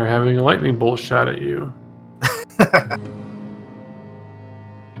are having a lightning bolt shot at you.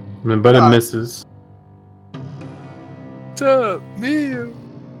 But it misses. What's up, man?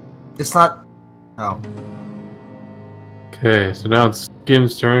 It's not. Oh. Okay, so now it's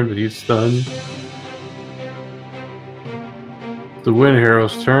Skim's turn, but he's stunned. The Wind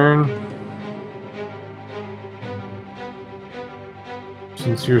Hero's turn.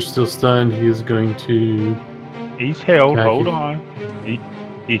 Since you're still stunned, he is going to... He's held. attack Hold you.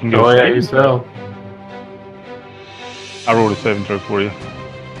 on. He can go. Oh yeah, save. he's held. I rolled a 7 stroke for you.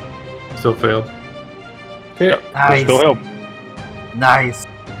 Still failed. Okay, Nice. Still help. Nice.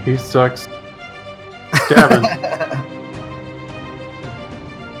 he sucks. Gavin.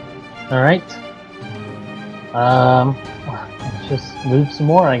 Alright. Let's just move some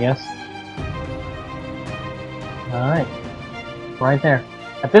more, I guess. Alright. Right there.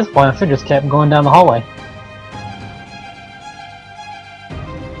 At this point, I should just kept going down the hallway.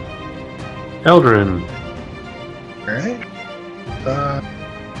 Eldrin. Alright.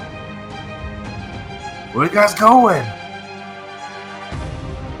 Where you guys going?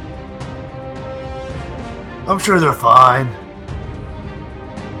 I'm sure they're fine.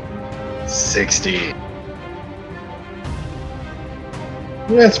 60.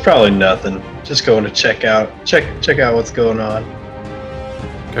 That's probably nothing. Just going to check out what's going on.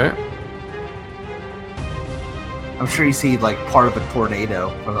 Okay. I'm sure you see like part of a tornado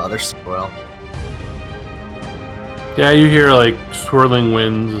from the other stairwell. Yeah, you hear like swirling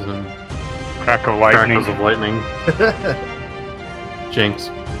winds and Crack of lightning. crackles of lightning. Jinx.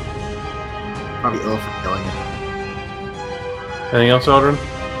 Probably ill for killing it. Anything else, Eldrin?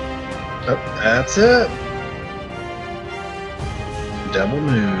 Oh, that's it. Double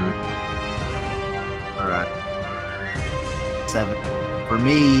move. Alright. 7. For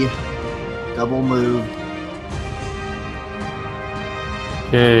me, double move.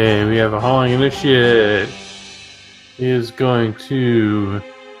 Okay, we have a hauling initiate. He is going to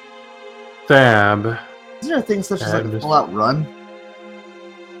stab. Is there things such as like a Just- full out run?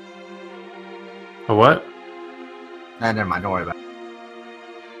 A what? Nah, never mind, don't worry about it.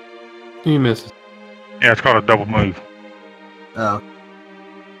 He misses. Yeah, it's called a double move. Oh,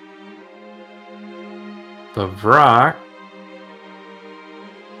 The Vrock.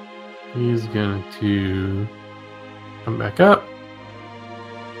 He's going to come back up.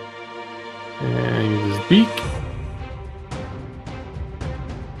 And use his beak.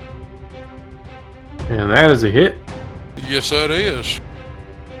 And that is a hit. Yes, that is.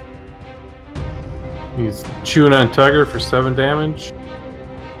 He's chewing on Tugger for 7 damage.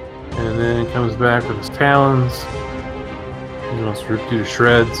 And then comes back with his talons. He wants to rip you to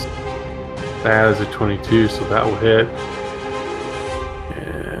shreds. That is a 22, so that will hit.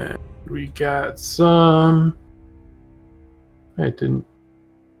 And we got some... I didn't...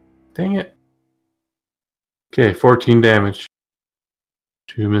 Dang it. Okay, 14 damage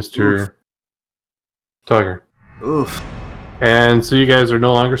to Mr. Tugger. oof. And so you guys are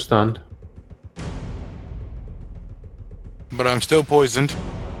no longer stunned. But I'm still poisoned.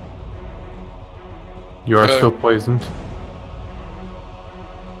 You are Okay. still poisoned.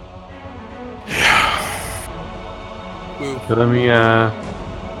 Ooh. So let me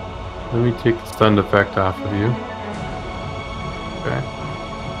take the stunned effect off of you. Okay.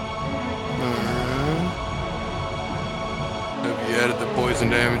 Have you added the poison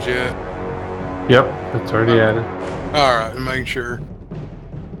damage yet? Yep, it's already added. Alright, make sure.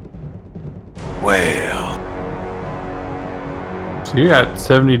 Well. So you got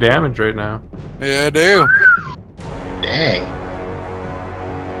 70 damage right now. Yeah, I do. Dang.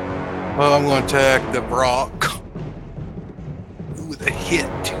 Well, I'm going to attack the Brock with a hit.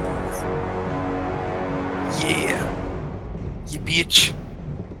 Yeah. You bitch.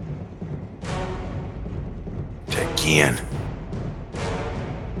 Attack again.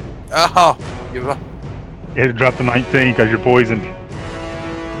 Oh, give up. You had to drop the 19 because you're poisoned.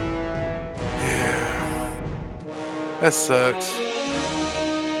 Yeah. That sucks.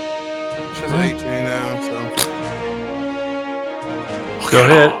 She's an 18 now, so. Go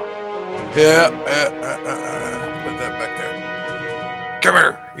ahead. Yeah. Put that back there. Come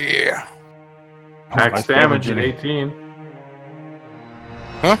here. Yeah. Max damage at 18.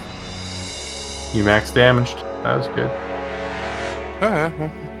 Huh? You max damaged. That was good.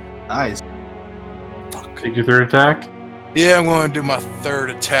 Nice. Take your third attack. Yeah, I'm going to do my third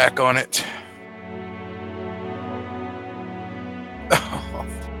attack on it.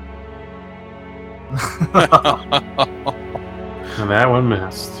 And that one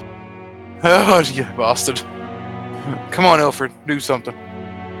missed. Oh, you bastard. Come on, Ilford. Do something.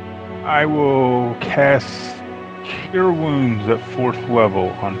 I will cast Cure Wounds at 4th level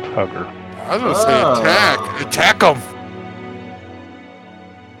on Tugger. I was going to say attack. Attack him.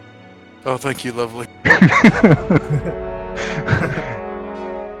 Oh, thank you, lovely.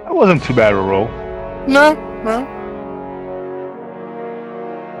 That wasn't too bad a roll. No.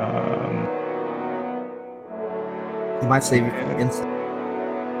 You might save you from insect.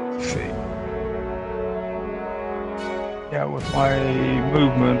 Let's see. Yeah, with my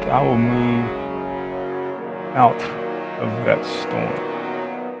movement, I will move out of that storm.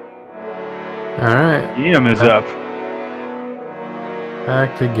 Alright. Gim is up.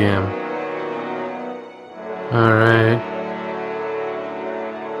 Back to Gim. Alright.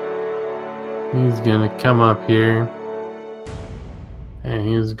 He's gonna come up here. And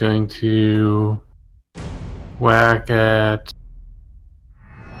he's going to whack at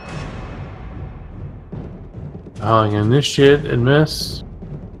Howling Initiate and miss.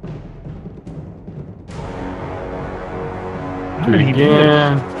 Do it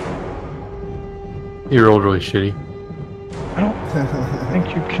again. He rolled really shitty. I don't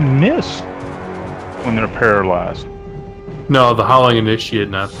think you can miss when they're paralyzed. No, the Howling Initiate,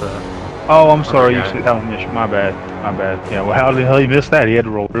 not the... Oh, I'm sorry. You Okay. said Howling Initiate. My bad. Yeah, well, how the hell he missed that? He had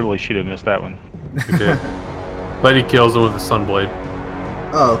to roll really should have missed that one. He did. But he kills him with a Sunblade.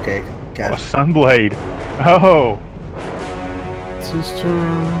 Oh, okay. Oh, Got it. Sunblade. Oh. It's his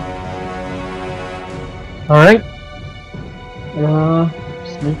turn. Alright.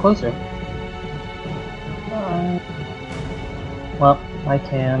 Just move closer. Well, I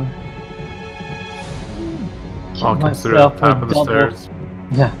can. I'll keep consider myself the top a of the double- stairs.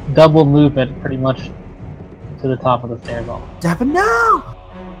 Yeah, double movement pretty much to the top of the stairs. Dabba, no!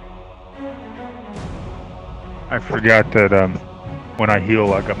 I forgot that when I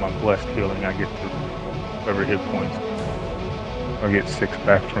heal, I got my blessed healing. I get to whatever hit points. I get 6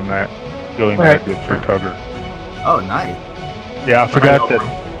 back from that. Healing that good for Tugger. Oh, nice. Yeah, I forgot that.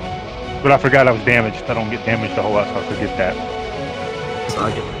 But I forgot I was damaged. I don't get damaged a whole lot, so I forget that. So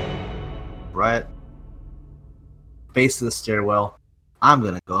I get right base of the stairwell. I'm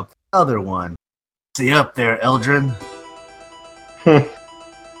gonna go up the other one. See you up there, Eldrin.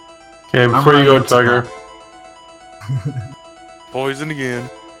 Okay, before you go, Tugger. Poison again.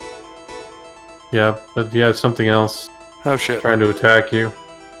 Yeah, but you have something else Oh, shit. trying to attack you.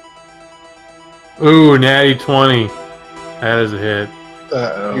 Ooh, natty 20. That is a hit.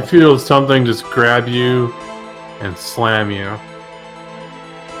 Uh-oh. You feel something just grab you and slam you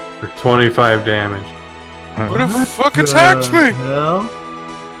for 25 damage. Who the fuck attacked me? Hell?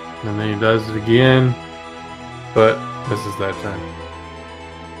 And then he does it again, but misses that time.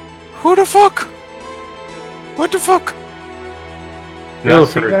 Who the fuck? What the fuck? Did I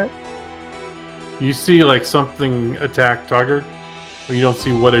see Ilford, that? you see like something attack Tugger, but you don't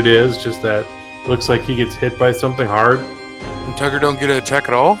see what it is, just that looks like he gets hit by something hard. And Tugger don't get an attack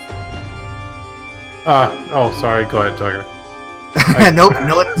at all? Oh, sorry, go ahead, Tugger. Nope,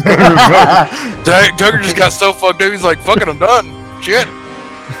 no. Tugger just got so fucked up, he's like, fuck it, I'm done. Shit.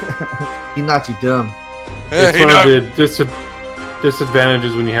 He knocked you dumb. Yeah, It's he one of knocked- the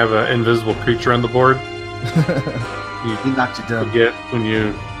disadvantages when you have an invisible creature on the board. He knocked you You dumb. get when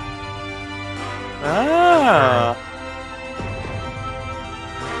you... Ah.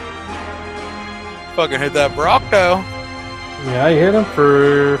 Fucking hit that Brock though. Yeah, I hit him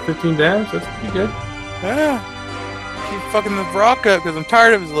for 15 damage. That's pretty good. Yeah. Keep fucking the Brock up because I'm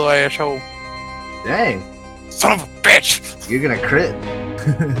tired of his little asshole. Dang, Son of a bitch. you're gonna crit.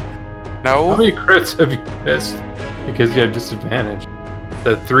 How No. many crits have you missed? Because you have disadvantage. Is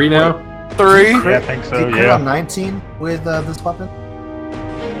that 3 now? 3. Yeah, I think Did so, you crit yeah. on 19 with this weapon?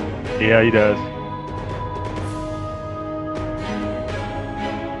 Yeah, he does.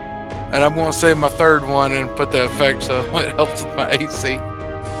 And I'm going to save my third one and put the effect so it helps with my AC.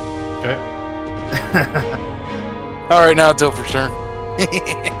 Okay. Alright, now it's Ilford's turn.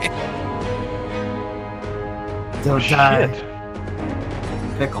 Don't die. Shit.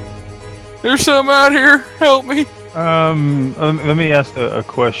 Pickle. There's some out here. Help me. Let me ask a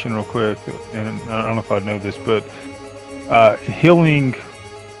question real quick, and I don't know if I know this, but healing.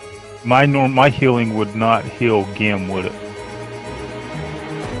 My healing would not heal Gim, would it?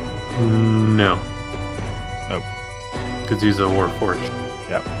 No. Nope. Because he's a Warforged.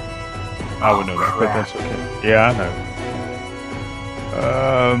 Yeah. I would know that, but that's okay. Yeah, I know.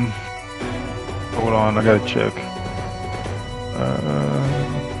 Hold on, I gotta check.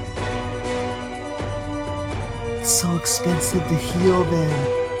 It's so expensive to heal then.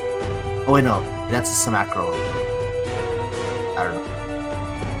 Oh wait, no, that's a Samacro. I don't know.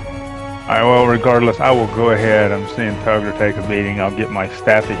 Alright, well, regardless, I will go ahead. I'm seeing Tugger take a beating. I'll get my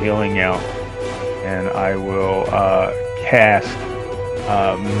Staff of Healing out, and I will cast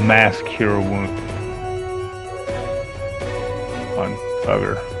Mass Cure Wound on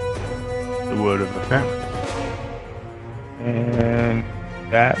Tugger. The Wood of the Family. And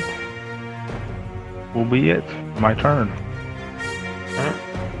that will be it. My turn.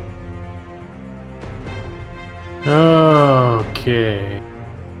 Okay.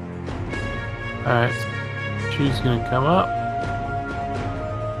 Alright. She's gonna come up.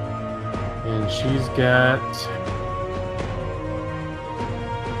 And she's got...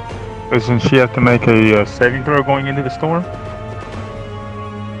 Doesn't she have to make a saving throw going into the storm?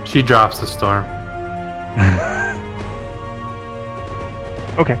 She drops the storm.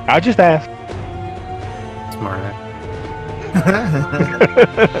 Okay, I just asked. Smart.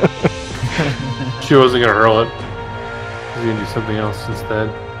 She wasn't gonna hurl it. She's gonna do something else instead.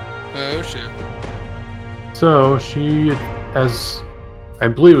 Oh shit. So she has, I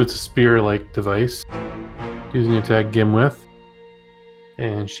believe it's a spear-like device, using attack Gim with,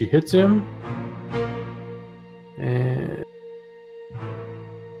 and she hits him, and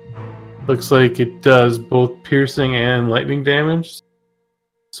looks like it does both piercing and lightning damage.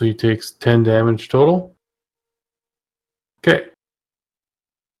 So he takes 10 damage total. Okay.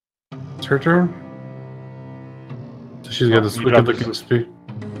 It's her turn. So she's got this wicked looking spear.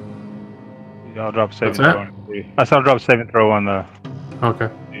 I'll drop a saving What's throw. I saw her drop a saving throw on the Okay.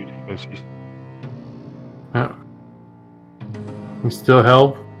 dude. Because he's... Yeah. He's still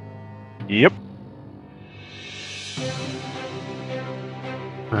held. Yep.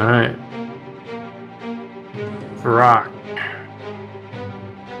 Alright. Brock.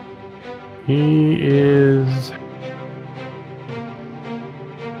 He is...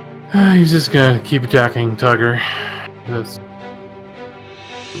 he's just gonna keep attacking Tugger. That's...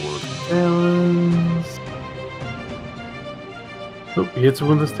 Talons. Oh, he hits him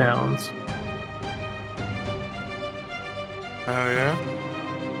with his talons. Oh yeah.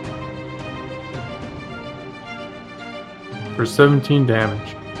 For 17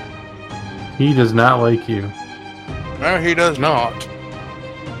 damage. He does not like you. No, he does not.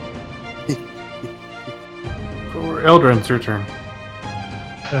 Eldrin, it's your turn.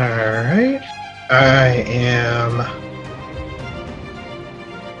 Alright. I am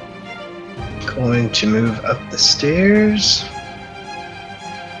going to move up the stairs.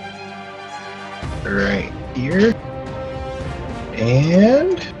 Right here.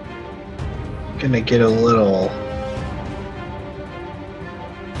 And gonna get a little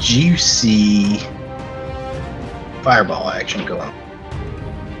juicy fireball action going.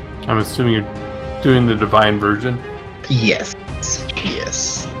 I'm assuming you're doing the divine version. Yes.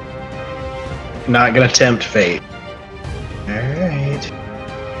 Yes. Not gonna tempt fate. Alright.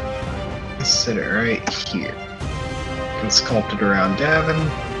 Let's set it right here. And sculpt it around Davin.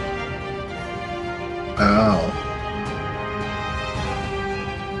 Oh.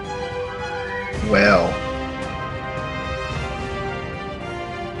 Well.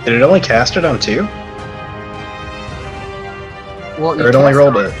 Did it only cast it on 2? Well, Or it only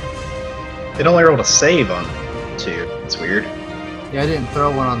rolled a... It only rolled a save on 2. That's weird. Yeah, I didn't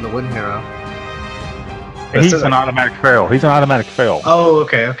throw one on the Wind Hero. He's an automatic fail. He's an automatic fail. Oh,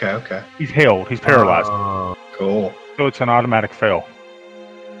 okay. He's held. He's paralyzed. Cool. So it's an automatic fail.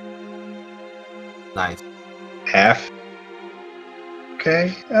 Nice. Half.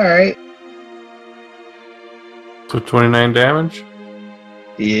 Okay, alright. So 29 damage.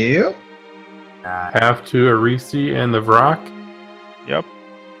 Yep. Half to Arisi and the Vrock. Yep.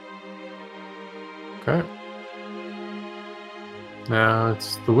 Okay. Now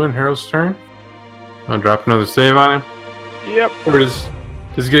it's the Wind Hero's turn. I'll drop another save on him. Yep. Or does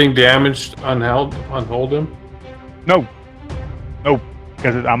getting damaged unhold him? No. No.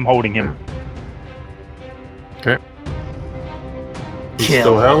 Because I'm holding him. Okay. He's Kill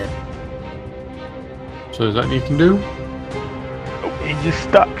still held. it. So there's nothing you can do. Oh, he's just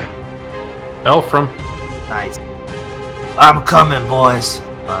stuck. Elfram. Nice. I'm coming, boys.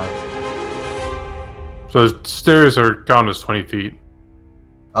 So the stairs are counted as 20 feet.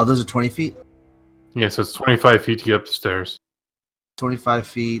 Oh, those are 20 feet? Yeah, so it's 25 feet to get up the stairs 25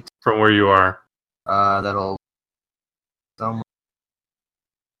 feet. from where you are. That'll...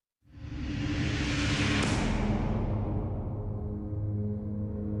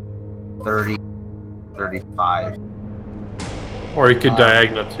 30, 35. Or you could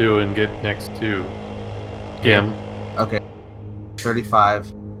diagonal too and get next to Gim. Okay.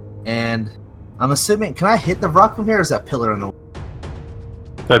 35. And I'm assuming, can I hit the rock from here, or is that pillar in the way?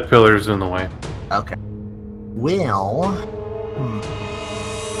 That pillar's in the way. Okay. Well...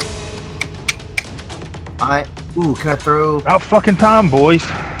 can I throw... About fucking time, boys.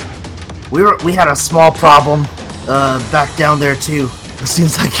 We had a small problem back down there too. It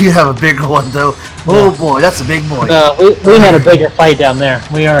seems like you have a bigger one though. Oh boy, that's a big boy. We had a bigger fight down there.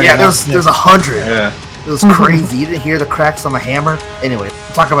 We are. Yeah, there's 100. Yeah. It was crazy. You didn't hear the cracks on my hammer. Anyway,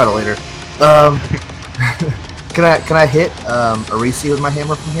 we'll talk about it later. Can I hit Arisi with my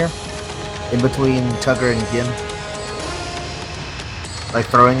hammer from here? In between Tugger and Gim? Like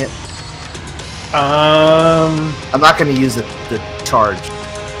throwing it? I'm not gonna use the charge.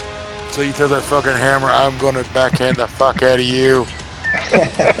 So you throw that fucking hammer, I'm gonna backhand the fuck out of you.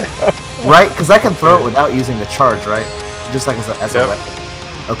 Right? Because I can throw it without using the charge, right? Just like as a weapon.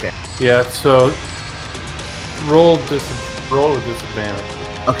 Okay. Yeah, so roll with disadvantage.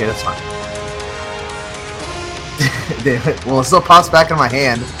 Okay, that's fine. Damn it. Well, it still pops back in my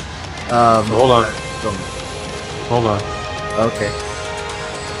hand. Hold on. Hold on. Okay.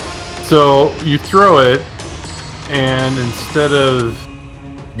 So you throw it, and instead of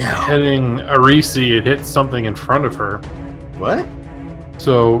hitting Arisi, it hits something in front of her. What?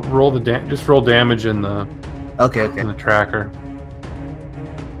 So roll just roll damage in the in the tracker.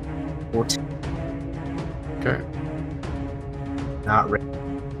 14. Okay. Not ready.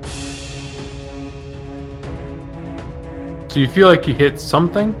 So you feel like you hit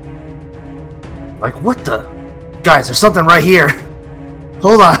something? Like what the? Guys, there's something right here.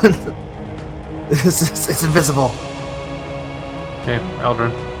 Hold on. It's invisible. Okay,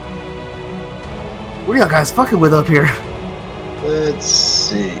 Aldrin. What are y'all guys fucking with up here? Let's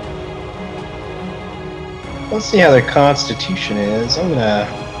see. Let's see how their constitution is. I'm gonna...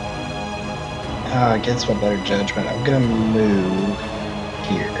 against my better judgment, I'm gonna move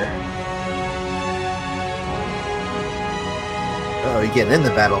here. Oh, you're getting in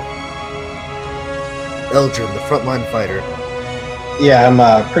the battle. Eldrin, the frontline fighter. Yeah, I'm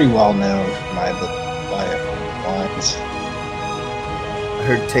pretty well known for my lines. I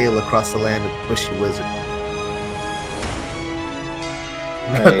heard tale across the land of Bushy Wizard.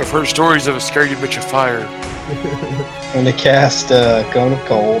 Right. I've heard stories of a scaredy bitch of fire. I'm gonna cast Cone of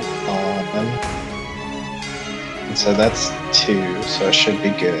Cold on them. And so that's 2, so it should be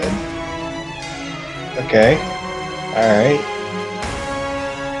good. Okay. Alright.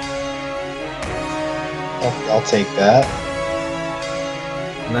 I'll take that.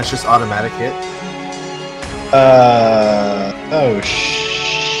 And that's just automatic hit? Oh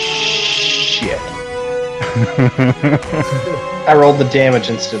shit. I rolled the damage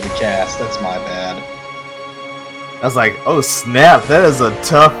instead of the cast, that's my bad. I was like, oh snap, that is a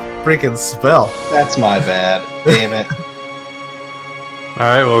tough freaking spell. That's my bad. Damn it.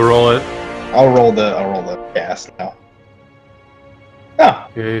 Alright, we'll roll it. I'll roll the cast now. Oh.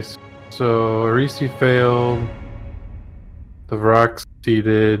 Okay, so Arisi failed. The rock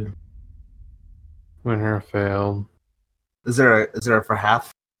succeeded. Winter failed. Is there a for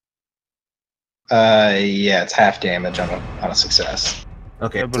half? Yeah, it's half damage on a success.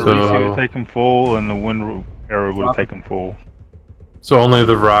 Okay. Yeah, but So- Arisi would have taken full, and the wind arrow would have taken full. So only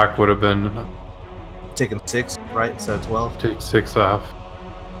the rock would have been Taking 6, right? So 12. take 6 off.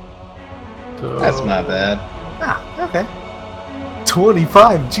 So, That's my bad. Ah, okay.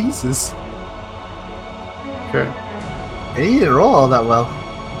 25, Jesus. okay. And you didn't roll all that well.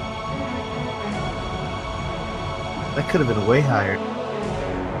 That could have been way higher.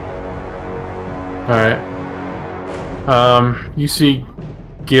 Alright. You see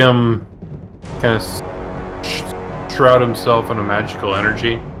Gim kind of shroud himself in a magical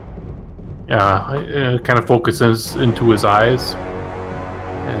energy. Yeah, it kind of focuses into his eyes.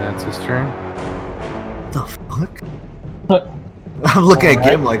 And that's his turn. The fuck? I'm looking at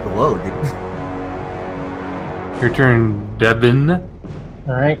Gim like, whoa, dude. Your turn, Devin.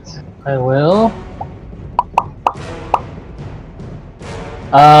 Alright, I will.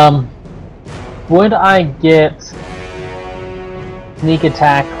 Would I get sneak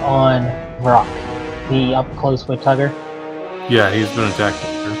attack on Rock? He up close with Tugger? Yeah, he's been attacked.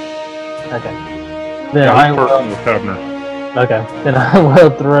 Okay. Then Yeah, I he's will. working with Tubner. Okay. Then I will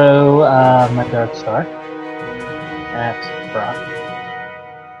throw my Dark Star. at Brock.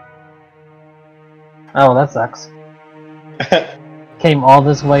 Oh, that sucks. Came all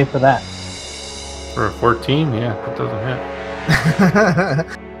this way for that. For a 14, yeah, that doesn't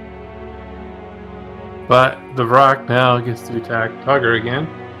hit. But the Rock now gets to attack Tugger again.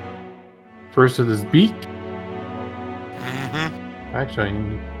 First with his beak. Mm-hmm. Actually,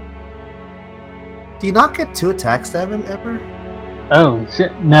 Do you not get 2 attacks, Devin, ever? Oh,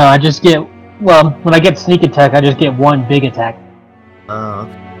 shit. No, I just get... Well, when I get sneak attack, I just get 1 big attack. Oh,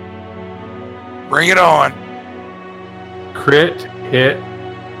 Bring it on. crit hit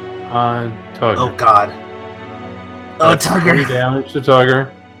on Tugger. oh God. Oh, That's 20 Tugger. damage to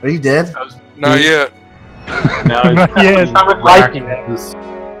Tugger. Are you dead? Not yet. Now he's Not yet. whacking his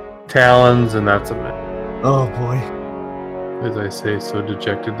talons, and that's a miss, Oh boy. as I say so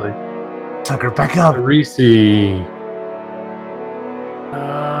dejectedly. Tugger, back up. Reese.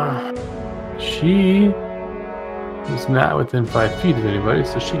 She is not within 5 feet of anybody,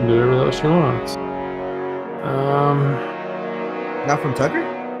 so she can do whatever the hell she wants. Not from Tugger?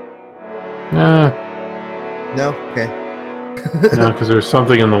 Nah, No? Okay. no, because there's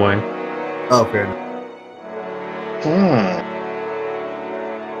something in the way. Oh, fair enough.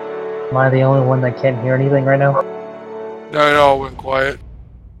 Am I the only one that can't hear anything right now? No, it all went quiet.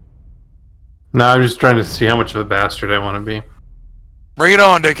 No, I'm just trying to see how much of a bastard I want to be. Bring it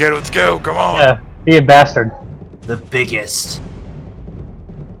on, dickhead. Let's go. Come on. Yeah, be a bastard. The biggest.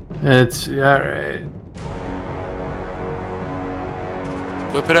 It's alright.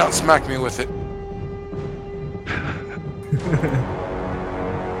 Whip it out and smack me with it.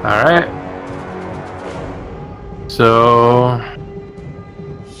 Alright. So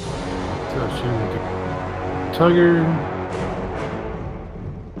she can get Tugger,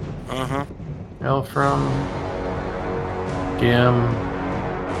 Uh-huh. Elfram, Gam.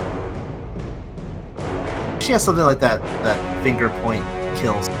 She has something like that finger point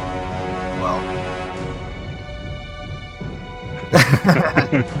kills. Well.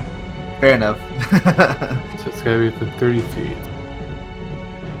 Fair enough. So it's gotta be within 30 feet.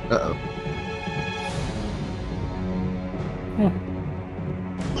 Uh-oh.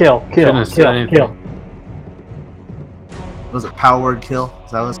 Kill, Couldn't have said anything. kill. Was it power word kill?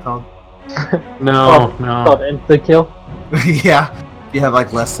 Is that what it's called? No, Called no. insta kill. Yeah. You have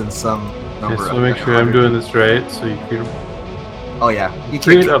like less than some Okay, number. so of, make like, sure I'm 100. doing this right. So you can Oh yeah. You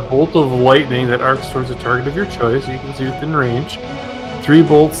create can a bolt of lightning that arcs towards a target of your choice. You can see within range. 3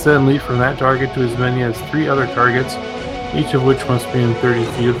 bolts then leap from that target to as many as 3 other targets, each of which must be in 30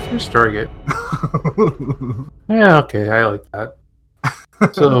 feet of the first target. Yeah, okay, I like that.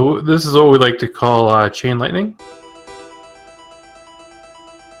 So this is what we like to call chain lightning.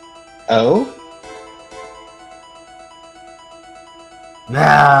 Oh?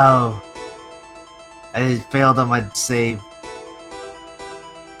 No. I failed on my save.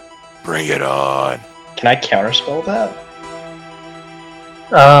 Bring it on. Can I counterspell that?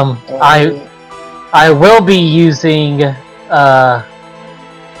 I will be using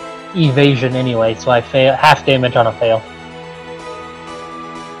evasion anyway, so I fail half damage on a fail.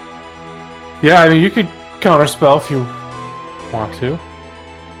 Yeah, I mean you could counterspell if you want to.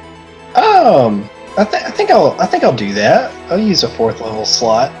 I think I'll do that. I'll use a 4th level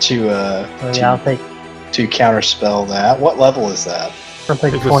slot to Yeah, I'll take counterspell that. What level is that? I'll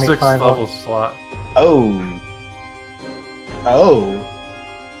take It's a 25 6th level slot. Oh.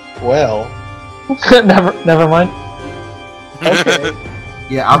 Well. never mind. Okay.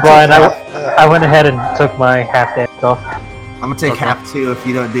 Yeah, I'll Brian, take half. I went ahead and took my half damage off. I'm gonna take Okay. half too if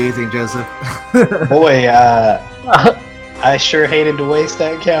you don't do anything, Joseph. Boy, I sure hated to waste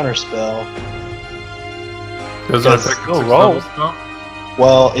that counterspell. Doesn't Yes. affect Go 6th roll. level spell?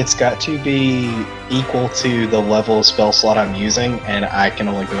 Well, it's got to be equal to the level of spell slot I'm using, and I can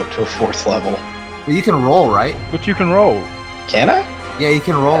only go up to a 4th level. But you can roll, right? But you can roll. Can I? Yeah, you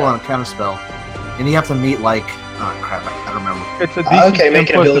can roll on a counterspell. And you have to meet like oh crap, I don't remember. It's a DC Okay, 10 make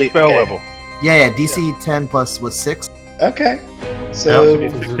an plus ability- the spell okay. level. Yeah, DC 10 plus was 6. Okay. So,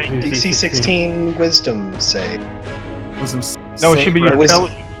 Yep. DC 16 wisdom save. Was some No, it should be your Wisdom.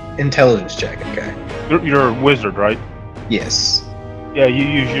 intelligence. Intelligence check, okay. You're a wizard, right? Yes. Yeah, you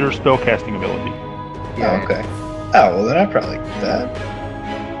use your spellcasting ability. Yeah. Oh, okay. Oh, well then I probably get that.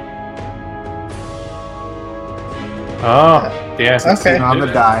 Oh, yeah. Okay. I'm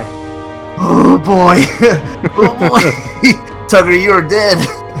gonna die. Oh boy! Oh boy! Tugger, you are dead.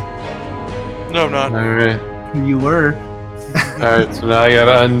 No, I'm not. Alright. You were. Alright, so now I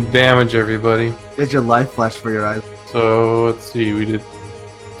gotta undamage everybody. Did your life flash for your eyes? So let's see, we did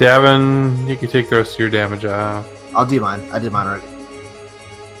Davin, you can take the rest of your damage off. I'll do mine. I did mine already.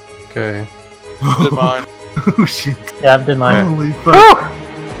 Okay. Did mine. Oh shit! Yeah, I did mine. Holy fuck!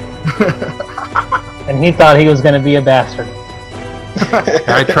 And he thought he was going to be a bastard.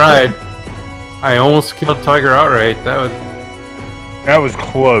 I tried. I almost killed Tugger outright. That was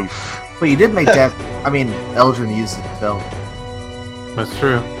close. But you did make that. I mean, Eldrin used the spell. That's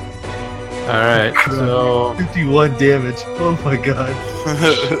true. Alright, so 51 damage. Oh my god.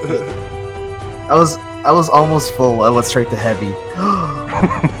 I was almost full. I went straight to heavy.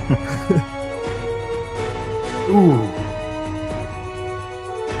 ooh.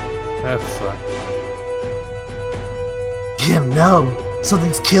 That sucked. Jim, no!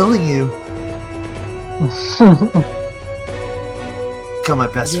 Something's killing you! Kill my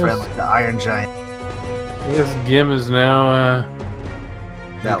best friend like the Iron Giant. I guess Gim is now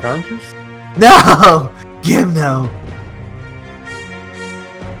No. unconscious? No! Jim, no!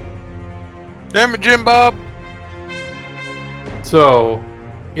 Damn it, Jim Bob! So,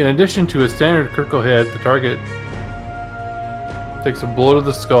 in addition to a standard critical hit, the target takes a blow to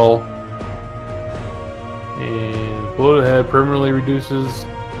the skull, and blow to the head permanently reduces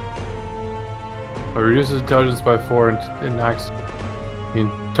intelligence by 4 and knocks the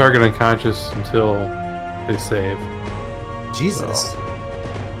target unconscious until they save. Jesus.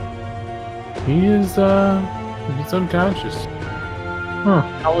 So, he's unconscious.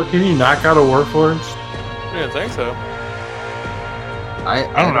 How can you knock out a Warforged? I didn't think so. I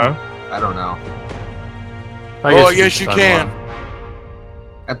don't know. I don't know. Well, yes, you can.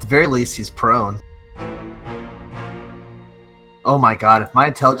 At the very least, he's prone. Oh my god, if my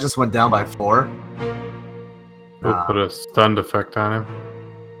intelligence went down by 4... We'll put a stunned effect on him.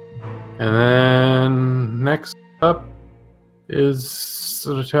 And then next up is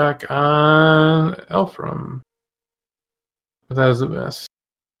an attack on Elfram. But that is a miss.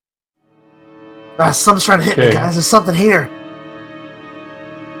 Something's trying to hit me, Okay. guys. There's something here.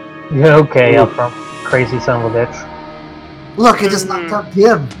 Yeah, okay, Elfram. Crazy son of a bitch. Look, it just knocked out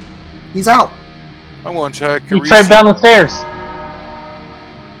him. He's out. I'm going to check. He tried down the stairs.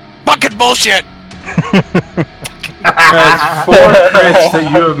 Fucking bullshit! That's 4 crits that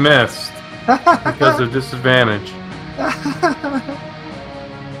you have missed because of disadvantage.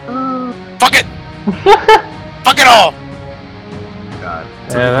 Fuck it! Fuck it all! God.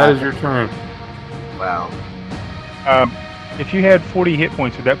 Yeah, that is your turn. Wow. If you had 40 hit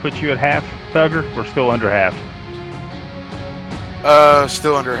points, would that put you at half, Tugger, or still under half?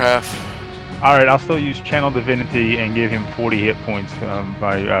 Still under half. All right, I'll still use Channel Divinity and give him 40 hit points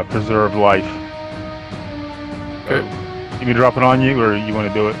by Preserved Life. Okay. You me drop it on you, or you want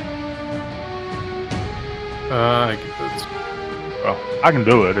to do it? I get this. Well, I can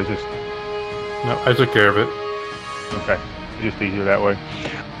do it. It's just No, I took care of it. okay. It's just easier that way.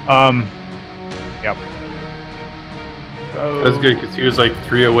 Yep. So, That's good because he was like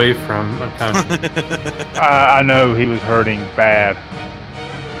 3 away from unconscious. I know he was hurting bad.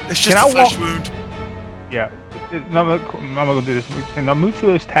 It's just Can a I flesh walk- wound. Yeah. I'm gonna do this. Can I move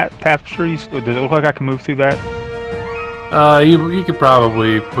through those tapestries? Does it look like I can move through that? You could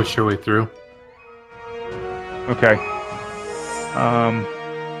probably push your way through. Okay.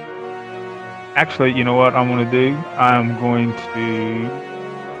 Actually, you know what I'm going to do? I'm going to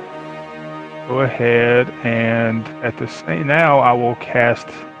go ahead and now I will cast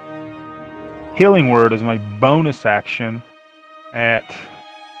Healing Word as my bonus action at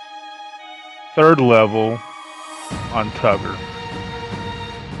 3rd level on Tugger.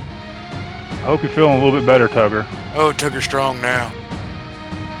 I hope you're feeling a little bit better, Tugger. Oh, Tugger strong now.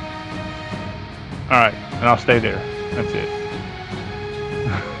 Alright, and I'll stay there. That's it.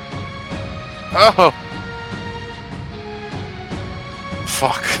 Oh!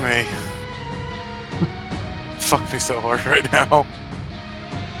 Fuck me. Fuck me so hard right now.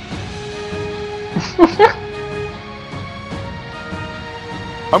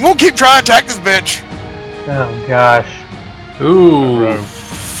 I'm gonna keep trying to attack this bitch. Oh gosh. Ooh.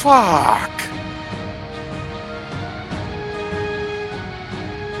 Fuck.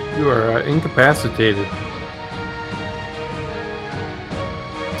 You are incapacitated.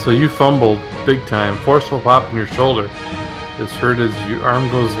 So you fumbled big time. Forceful pop in your shoulder. It's hurt as your arm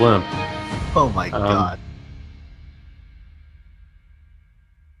goes limp. Oh my god.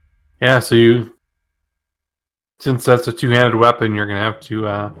 Yeah, so since that's a 2-handed weapon, you're gonna have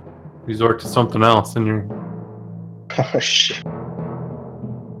to resort to something else, and you're. Oh shit.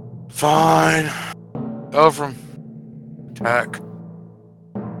 Fine. Elfram. Attack.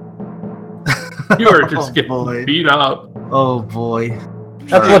 You are just Oh, getting boy. beat up. Oh boy.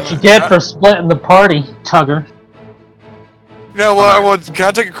 That's what you get for splitting the party, Tugger. You know what? Can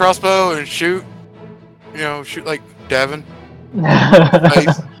I take a crossbow and shoot? You know, shoot like Davin.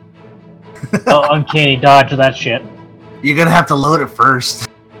 Nice. Oh, uncanny dodge that shit. You're gonna have to load it first.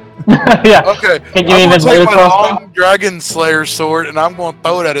 Yeah. Okay. Can you I'm even gonna load take my across long dragon slayer sword and I'm gonna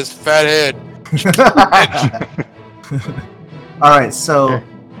throw it at his fat head. All right. So, Okay.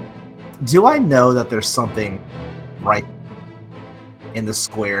 do I know that there's something right in the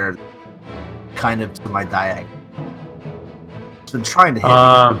square, kind of to my diagonal? I've been trying to hit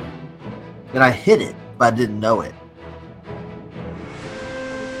it, and I hit it, but I didn't know it.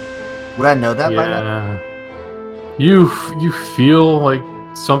 Would I know that by now? yeah. You feel like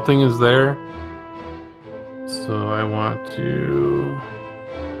something is there. So I want to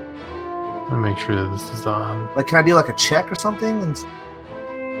make sure that this is on. Like, can I do like a check or something? And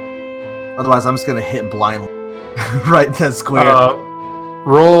otherwise, I'm just gonna hit blindly right in that square.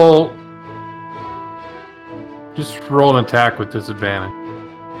 Roll. Just roll an attack with disadvantage.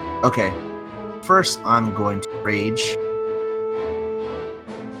 Okay. First, I'm going to rage.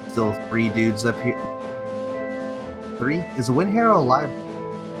 Still 3 dudes up here. 3? Is Wind Hero alive?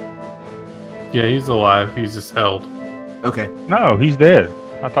 Yeah, he's alive. He's just held. Okay. No, he's dead.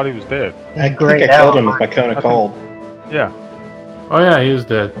 I thought he was dead. I think I killed him with my cone of cold. Yeah. Oh yeah, he is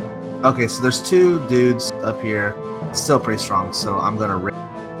dead. Okay, so there's 2 dudes up here. Still pretty strong, so I'm gonna rage.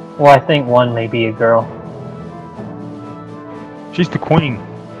 Well, I think one may be a girl. She's the queen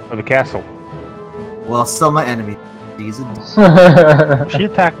of the castle. Well, still my enemy. She's a She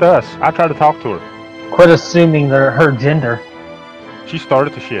attacked us. I tried to talk to her. Quit assuming her gender. She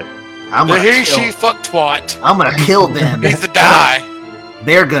started the shit. I'm The gonna he, kill. she, fuck twat. I'm gonna kill them. Needs to die.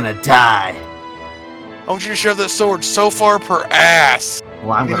 They're gonna die. I want you to shove that sword so far per ass.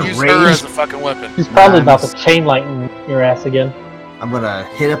 Well, I'm You gonna use her as rage. a fucking weapon. He's probably about Nice. to chain lightning your ass again. I'm gonna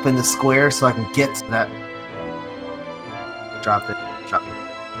hit up in the square so I can get to that. Drop it. Drop it.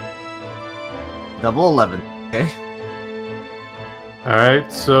 Double 11. Okay. All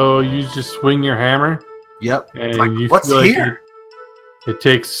right, so you just swing your hammer, Yep. and Like, you what's feel like here? it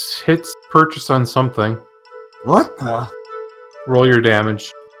takes hits purchase on something. What the? Roll your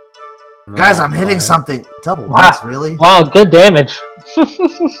damage. Guys, I'm hitting something. Double Wow. ones, really? Wow, good damage.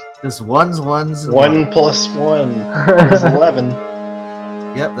 Just ones, and 1 plus 1 is 11.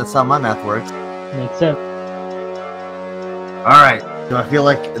 Yep, that's how my math works. Makes sense. Alright. Do I feel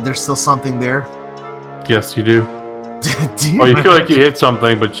like there's still something there? Yes, you do. Do Well, you feel like you hit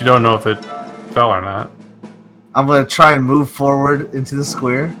something, but you don't know if it fell or not. I'm gonna try and move forward into the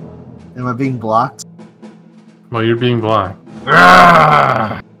square. Am I being blocked? Well, you're being blocked.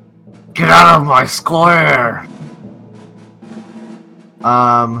 Ah! Get out of my square!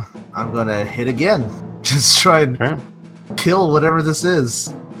 I'm gonna hit again. Just try and Okay. kill whatever this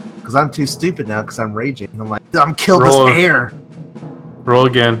is. Because I'm too stupid now because I'm raging. I'm like, I'm killing Roll. this air. Roll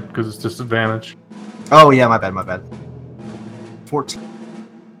again, because it's disadvantage. Oh, yeah, my bad. 14.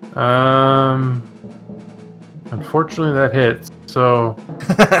 Unfortunately, that hits. So,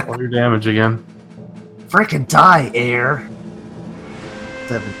 roll your damage again. Freaking die, air.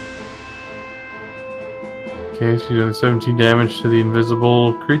 7. Okay, so you're doing 17 damage to the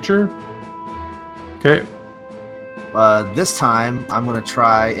invisible creature. Okay. This time, I'm gonna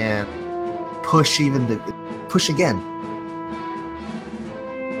try and push again.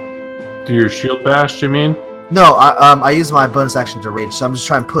 Do your shield bash, you mean? No, I use my bonus action to rage, so I'm just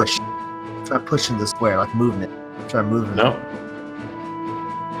trying to push. Try to push in the square, like moving it. Try moving No.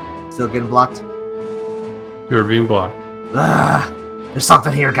 it. Still getting blocked. You're being blocked. There's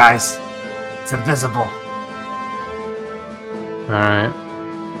something here, guys. It's invisible. Alright.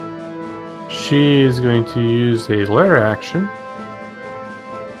 She is going to use a lair action.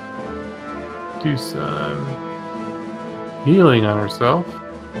 Do some healing on herself.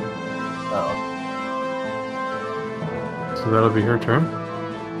 Oh. So that'll be her turn.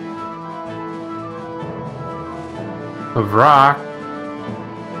 Of Rock,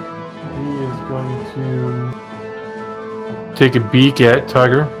 he is going to take a beak at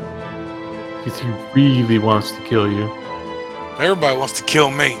Tugger. Because he really wants to kill you. Everybody wants to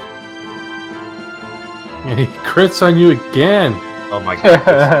kill me. And he crits on you again. Oh my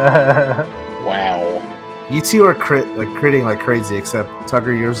god. Wow. You two are critting like crazy, except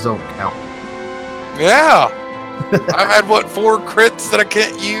Tugger, yours don't count. Yeah. I've had, 4 crits that I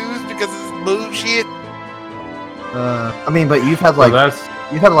can't use because it's bullshit? I mean, but you've had So that's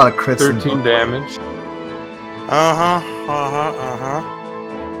you've had a lot of crits. 13 damage.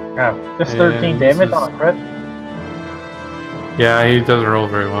 Yeah, just 13 And damage this on a crit. Yeah, he doesn't roll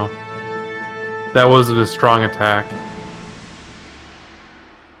very well. That wasn't a strong attack.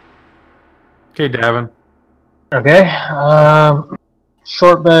 Okay, Davin. Okay,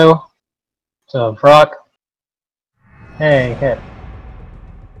 short bow. So, Brock. Hey, hit.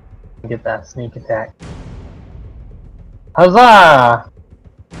 Get that sneak attack. Huzzah!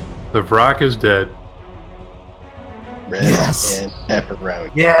 The Vrock is dead. Red Yes. and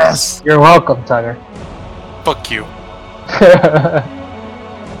pepperoni. Yes. You're welcome, Tugger. Fuck you.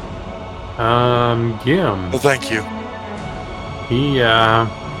 Gim. Well, thank you.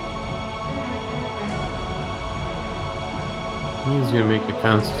 He's gonna make a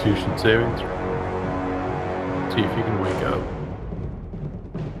Constitution saving throw. See if he can wake up.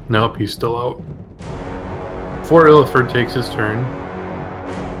 Nope, he's still out. Before Illiford takes his turn,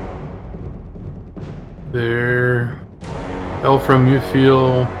 there, Elfram, you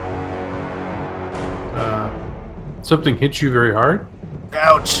feel something hits you very hard,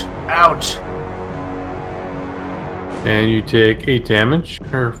 Ouch. Ouch. and you take 8 damage,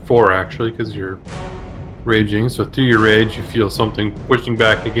 or 4 actually, because you're raging. So through your rage, you feel something pushing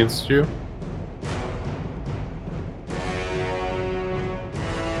back against you.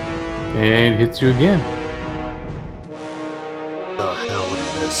 And hits you again. The hell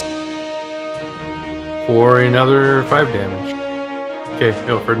is this? For another 5 damage. Okay,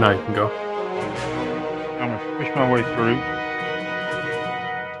 Ilford, now you can go. I'm gonna push my way through.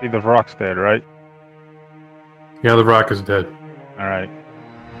 See, the Vrock's dead, right? Yeah, the Rock is dead. Alright.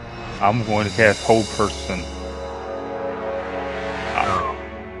 I'm going to cast Hold Person.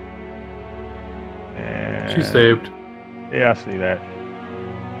 And She's saved. yeah, I see that.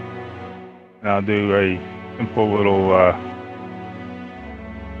 And I'll do a simple little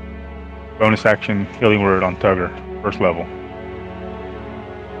bonus action healing word on Tugger, first level.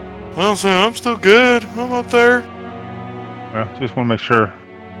 Well, so I'm still good. I'm up there. Well, just want to make sure.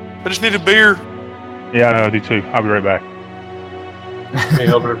 I just need a beer. Yeah, I know, I do too. I'll be right back. Hey,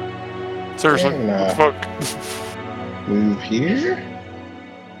 Ilford. Seriously. And, What the fuck? Move here.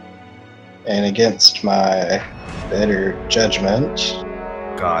 And against my better judgment,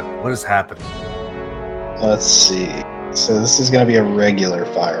 God, what has happened? let's see. So this is going to be a regular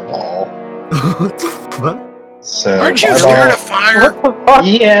fireball. What the fuck? So Aren't you fireball- scared of fire? What the fuck?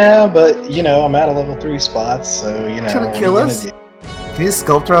 Yeah, but you know I'm at a level 3 spot, so you know. Trying to what kill are you us? gonna Can you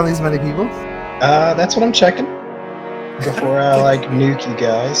sculpt around these many people? do? That's what I'm checking before I like nuke you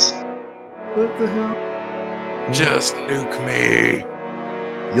guys. What the hell? Just nuke me.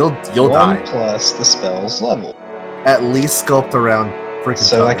 You'll 1 die. plus the spell's level, At least sculpt around freaking.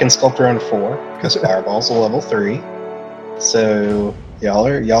 so I Tugger. can sculpt around 4 because fireball's a level 3. So y'all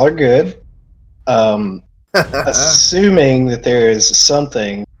are good. Assuming that there is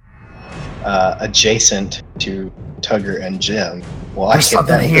something adjacent to Tugger and Jim. Well, I There's hit that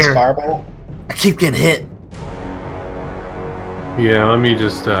something with this here. fireball. I keep getting hit. Yeah, let me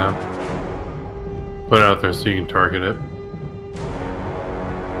just put it out there so you can target it.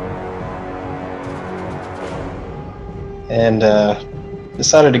 And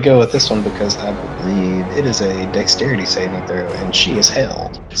decided to go with this one because I believe it is a dexterity saving throw, and she is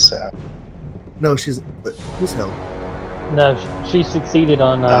held. So, No, she's. But who's held? No, she succeeded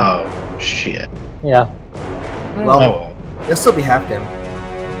on. oh shit! Yeah. Well, Oh, it'll still be half damage.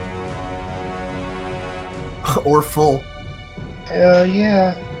 Or full. hell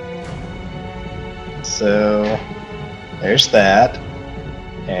yeah! So there's that,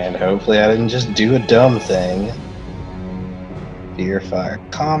 and hopefully I didn't just do a dumb thing. Fear fire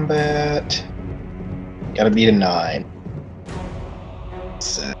combat. Gotta beat a 9.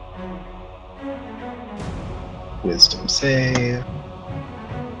 So, wisdom save.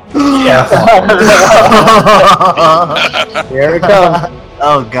 Yeah. Here it comes.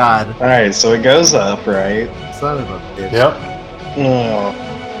 Oh God. All right, so it goes up, right? Son of a bitch. Yep. Oh,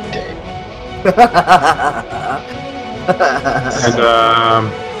 dang.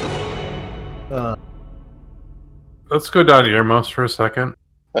 And let's go down to Earmuffs for a second.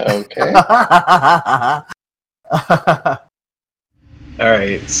 Okay. All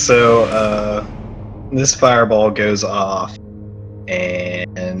right, so this fireball goes off,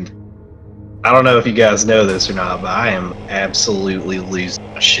 and I don't know if you guys know this or not, but I am absolutely losing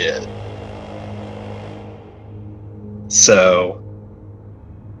my shit. So,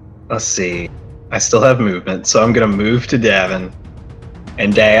 let's see. I still have movement, so I'm gonna move to Davin.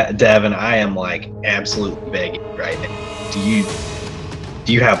 And Davin, I am like absolutely begging you right now.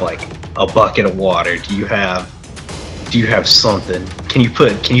 Do you have like a bucket of water? Do you have something? Can you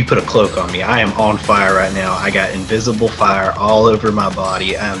put a cloak on me? I am on fire right now. I got invisible fire all over my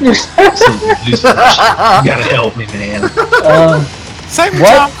body. I'm just absolutely losing my shit. You gotta help me, man. Same with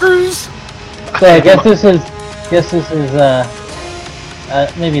What? Tom Cruise. So I guess this is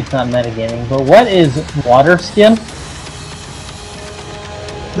maybe it's not metagaming, but what is water skin?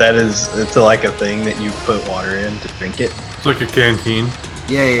 It's like a thing that you put water in to drink it. It's like a canteen.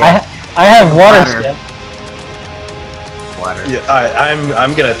 Yeah. I have water Water. step. Water. Yeah,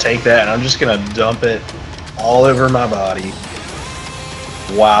 I'm gonna take that and I'm just gonna dump it all over my body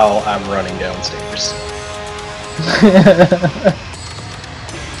while I'm running downstairs.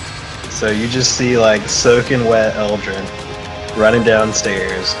 So you just see like soaking wet Eldrin running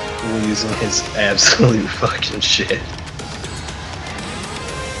downstairs, losing his absolute fucking shit.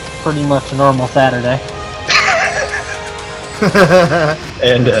 Pretty much a normal Saturday.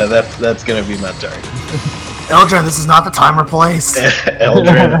 And that's gonna be my target. Eldrin, this is not the time or place.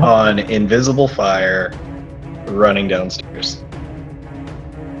 Eldrin on invisible fire, running downstairs.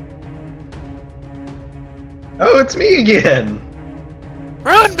 Oh, it's me again!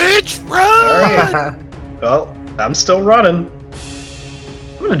 Run, bitch! Run! Alright. Well, I'm still running.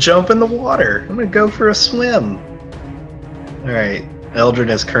 I'm gonna jump in the water. I'm gonna go for a swim. Alright. Eldrin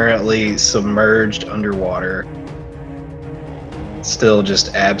is currently submerged underwater. Still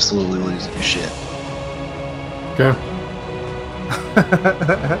just absolutely losing his shit. Okay.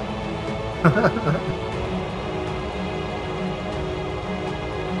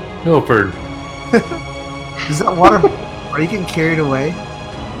 Milford. Is that water? Are you getting carried away?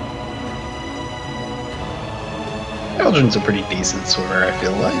 Eldrin's a pretty decent swimmer, I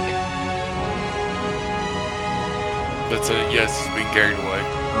feel like. That's a yes, he's being carried away.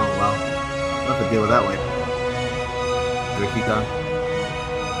 Oh wow. We'll have to deal with that later. Do we keep going?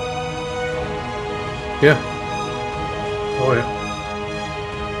 Yeah. Oh yeah.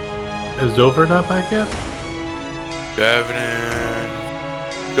 Is Dover not back yet? Davin and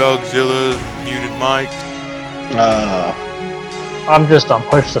Dogzilla muted mic. I'm just on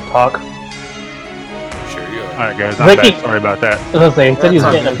push to talk. Sure you are. Alright, guys, I'm Ricky- back. Sorry about that. I was gonna say, he said he was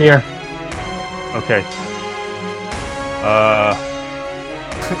That's getting all up here. Okay.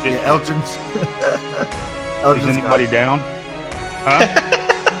 Yeah, Eldrin's. Is Eldrin's anybody gone. down? Huh?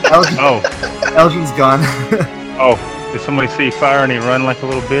 Eldrin, Oh, Eldrin's gone. oh. Did somebody see fire and he run like a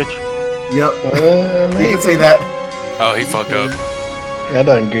little bitch? Yep. You can say that. Oh, he fucked up. I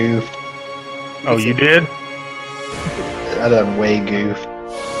done goofed. Oh, you did? I done way goofed.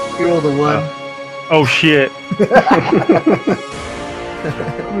 You rolled a 1. Oh, shit.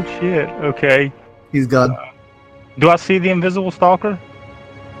 Oh, shit. Okay. He's gone. Do I see the invisible stalker?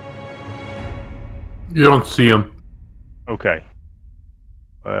 You don't see him. Okay.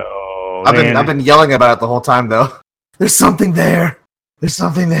 Well, I've been yelling about it the whole time though. There's something there. There's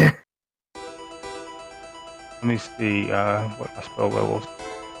something there. Let me see what my spell levels.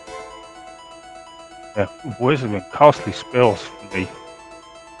 Yeah, boys have been costly spells for me.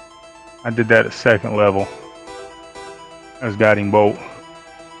 I did that at 2nd level. As guiding bolt.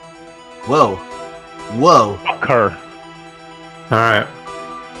 Whoa. Whoa. Fuck her. Alright.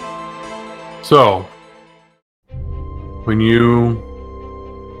 So, when you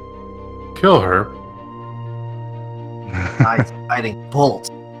kill her, Nice fighting bolt.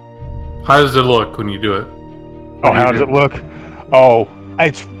 how does it look when you do it? Oh, how does it look? Oh,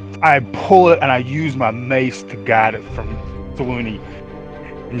 I pull it and I use my mace to guide it from Thaluni,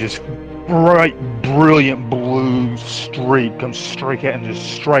 and just bright, brilliant blue streak comes straight at and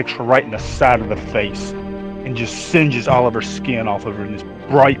just strikes her right in the side of the face, and just singes all of her skin off of her in this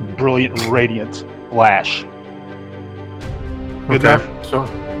bright, brilliant, radiant flash. Good enough? So,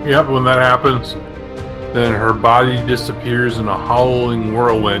 yep, when that happens, then her body disappears in a howling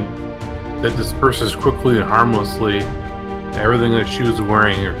whirlwind that disperses quickly and harmlessly. Everything that she was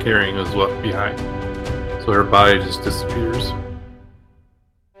wearing or carrying is left behind. So her body just disappears.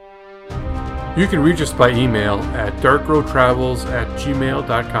 You can reach us by email at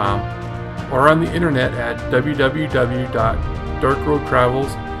darkroadtravels@gmail.com or on the internet at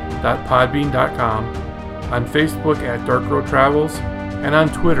www.darkroadtravels.podbean.com, on Facebook at Dark Road Travels, and on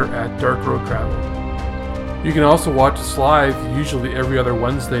Twitter at Dark Road Travel. You can also watch us live, usually every other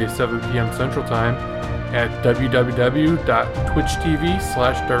Wednesday at 7 p.m. Central Time, at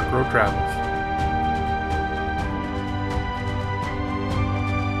www.twitch.tv/darkroadtravels.